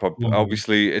before we wrap up. Um,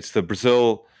 Obviously, it's the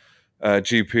Brazil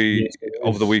GP yes, it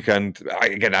over the is. weekend.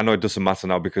 Again, I know it doesn't matter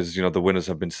now because the winners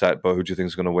have been set. But who do you think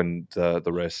is going to win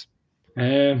the race?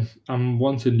 I'm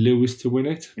wanting Lewis to win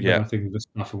it, but Yeah, I think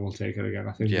Verstappen will take it again.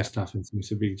 I think yeah. Verstappen seems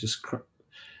to be just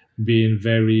being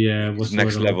very, He's what's the word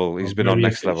next I'm looking level. He's for? been on Very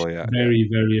next level. efficient, Yeah, yeah. very,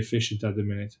 very efficient at the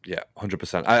minute. Yeah,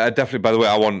 100%. I definitely. By the way,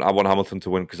 I want Hamilton to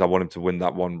win because I want him to win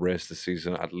that one race this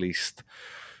season at least.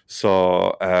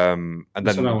 So, and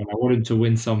That's what I then want. I want him to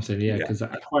win something, yeah, yeah, because I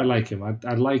quite like him.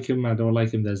 I like him. I don't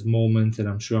like him. There's moments, and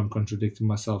I'm sure I'm contradicting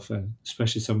myself, and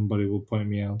especially somebody will point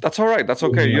me out. that's all right. That's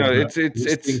Point okay. me out, but It's I just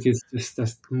it's think it's just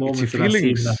there's it's your moments that I see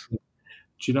him. feelings.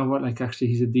 Do you know what? Like, actually,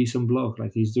 he's a decent bloke.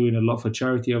 Like, he's doing a lot for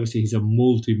charity. Obviously, he's a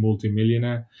multi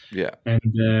millionaire, Yeah.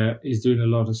 and he's doing a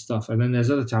lot of stuff. And then there's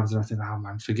other times that I think, oh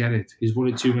man, forget it. He's won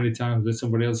it too many times. Let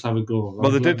somebody else have a go. Well,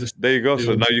 they Let did. this There you go. do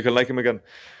So it. now you can like him again.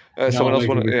 No, I Someone else like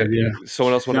him want because to. yeah.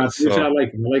 Someone else want Nah, to. to be fair, So I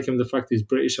like him. I like him the fact he's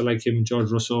British. I like him, George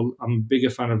Russell. I'm a bigger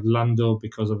fan of Lando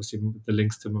because obviously the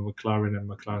links to my McLaren and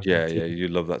McLaren's my yeah, yeah, team. you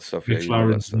love that stuff. Yeah, you love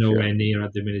that McLaren's stuff. Yeah, nowhere near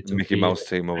at the minute of Mickey being Mouse a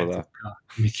team over there. competitive car.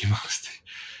 Mickey Mouse,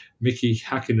 Mickey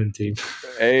Hakkinen team.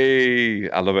 Hey,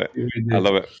 I love it. We I did.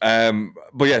 love it.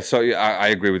 But yeah, so yeah, I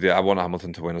agree with you. I want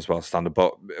Hamilton to win as well, standard.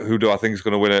 But who do I think is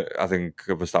going to win it? I think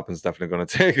Verstappen's definitely going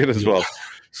to take it as Yeah, well.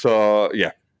 So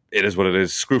yeah, it is what it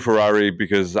is. Screw Ferrari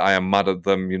because I am mad at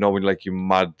them. You know when like you're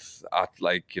mad at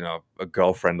like a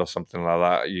girlfriend or something like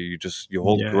that. You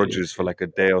hold yeah, yeah. grudges for like a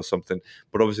day or something.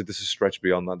 But obviously this is stretched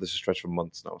beyond that. This is stretched for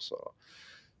months now. So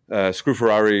screw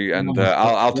Ferrari, and No,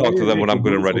 I'll talk to Ferrari them when make a I'm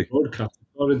good and wonderful ready. broadcast.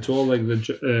 According to all like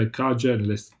the car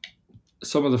journalists,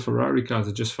 some of the Ferrari cars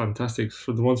are just fantastic.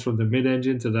 For the ones from the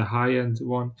mid-engine to the high-end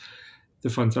one,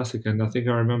 they're fantastic. And I think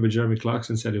I remember Jeremy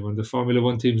Clarkson said it when the Formula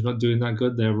One team's not doing that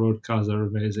good, their road cars are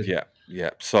amazing. Yeah,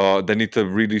 yeah. So they need to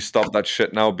really stop that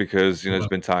shit now because it's Well,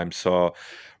 been time. So,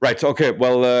 right, okay.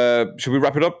 Well, should we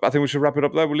wrap it up? I think we should wrap it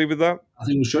up there. We'll leave it there. I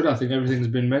think we should. I think everything's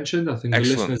been mentioned. I think the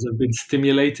Excellent, listeners have been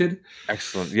stimulated.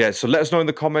 excellent. Yeah. So let us know in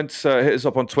the comments. Hit us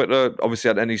up on Twitter, obviously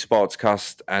at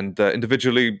NEsportscast, and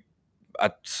individually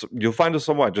you'll find us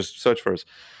somewhere. Just search for us.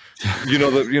 You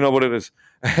know what it is.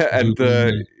 And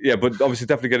Google me. yeah, but obviously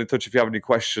definitely get in touch if you have any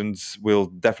questions. We'll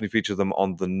definitely feature them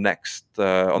on the next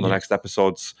Yes,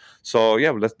 episodes. So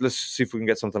yeah, let's see if we can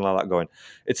get something like that going.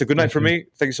 It's a good night for definitely. me.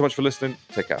 Thank you so much for listening.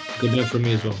 Take care. Good night from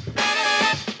me as well.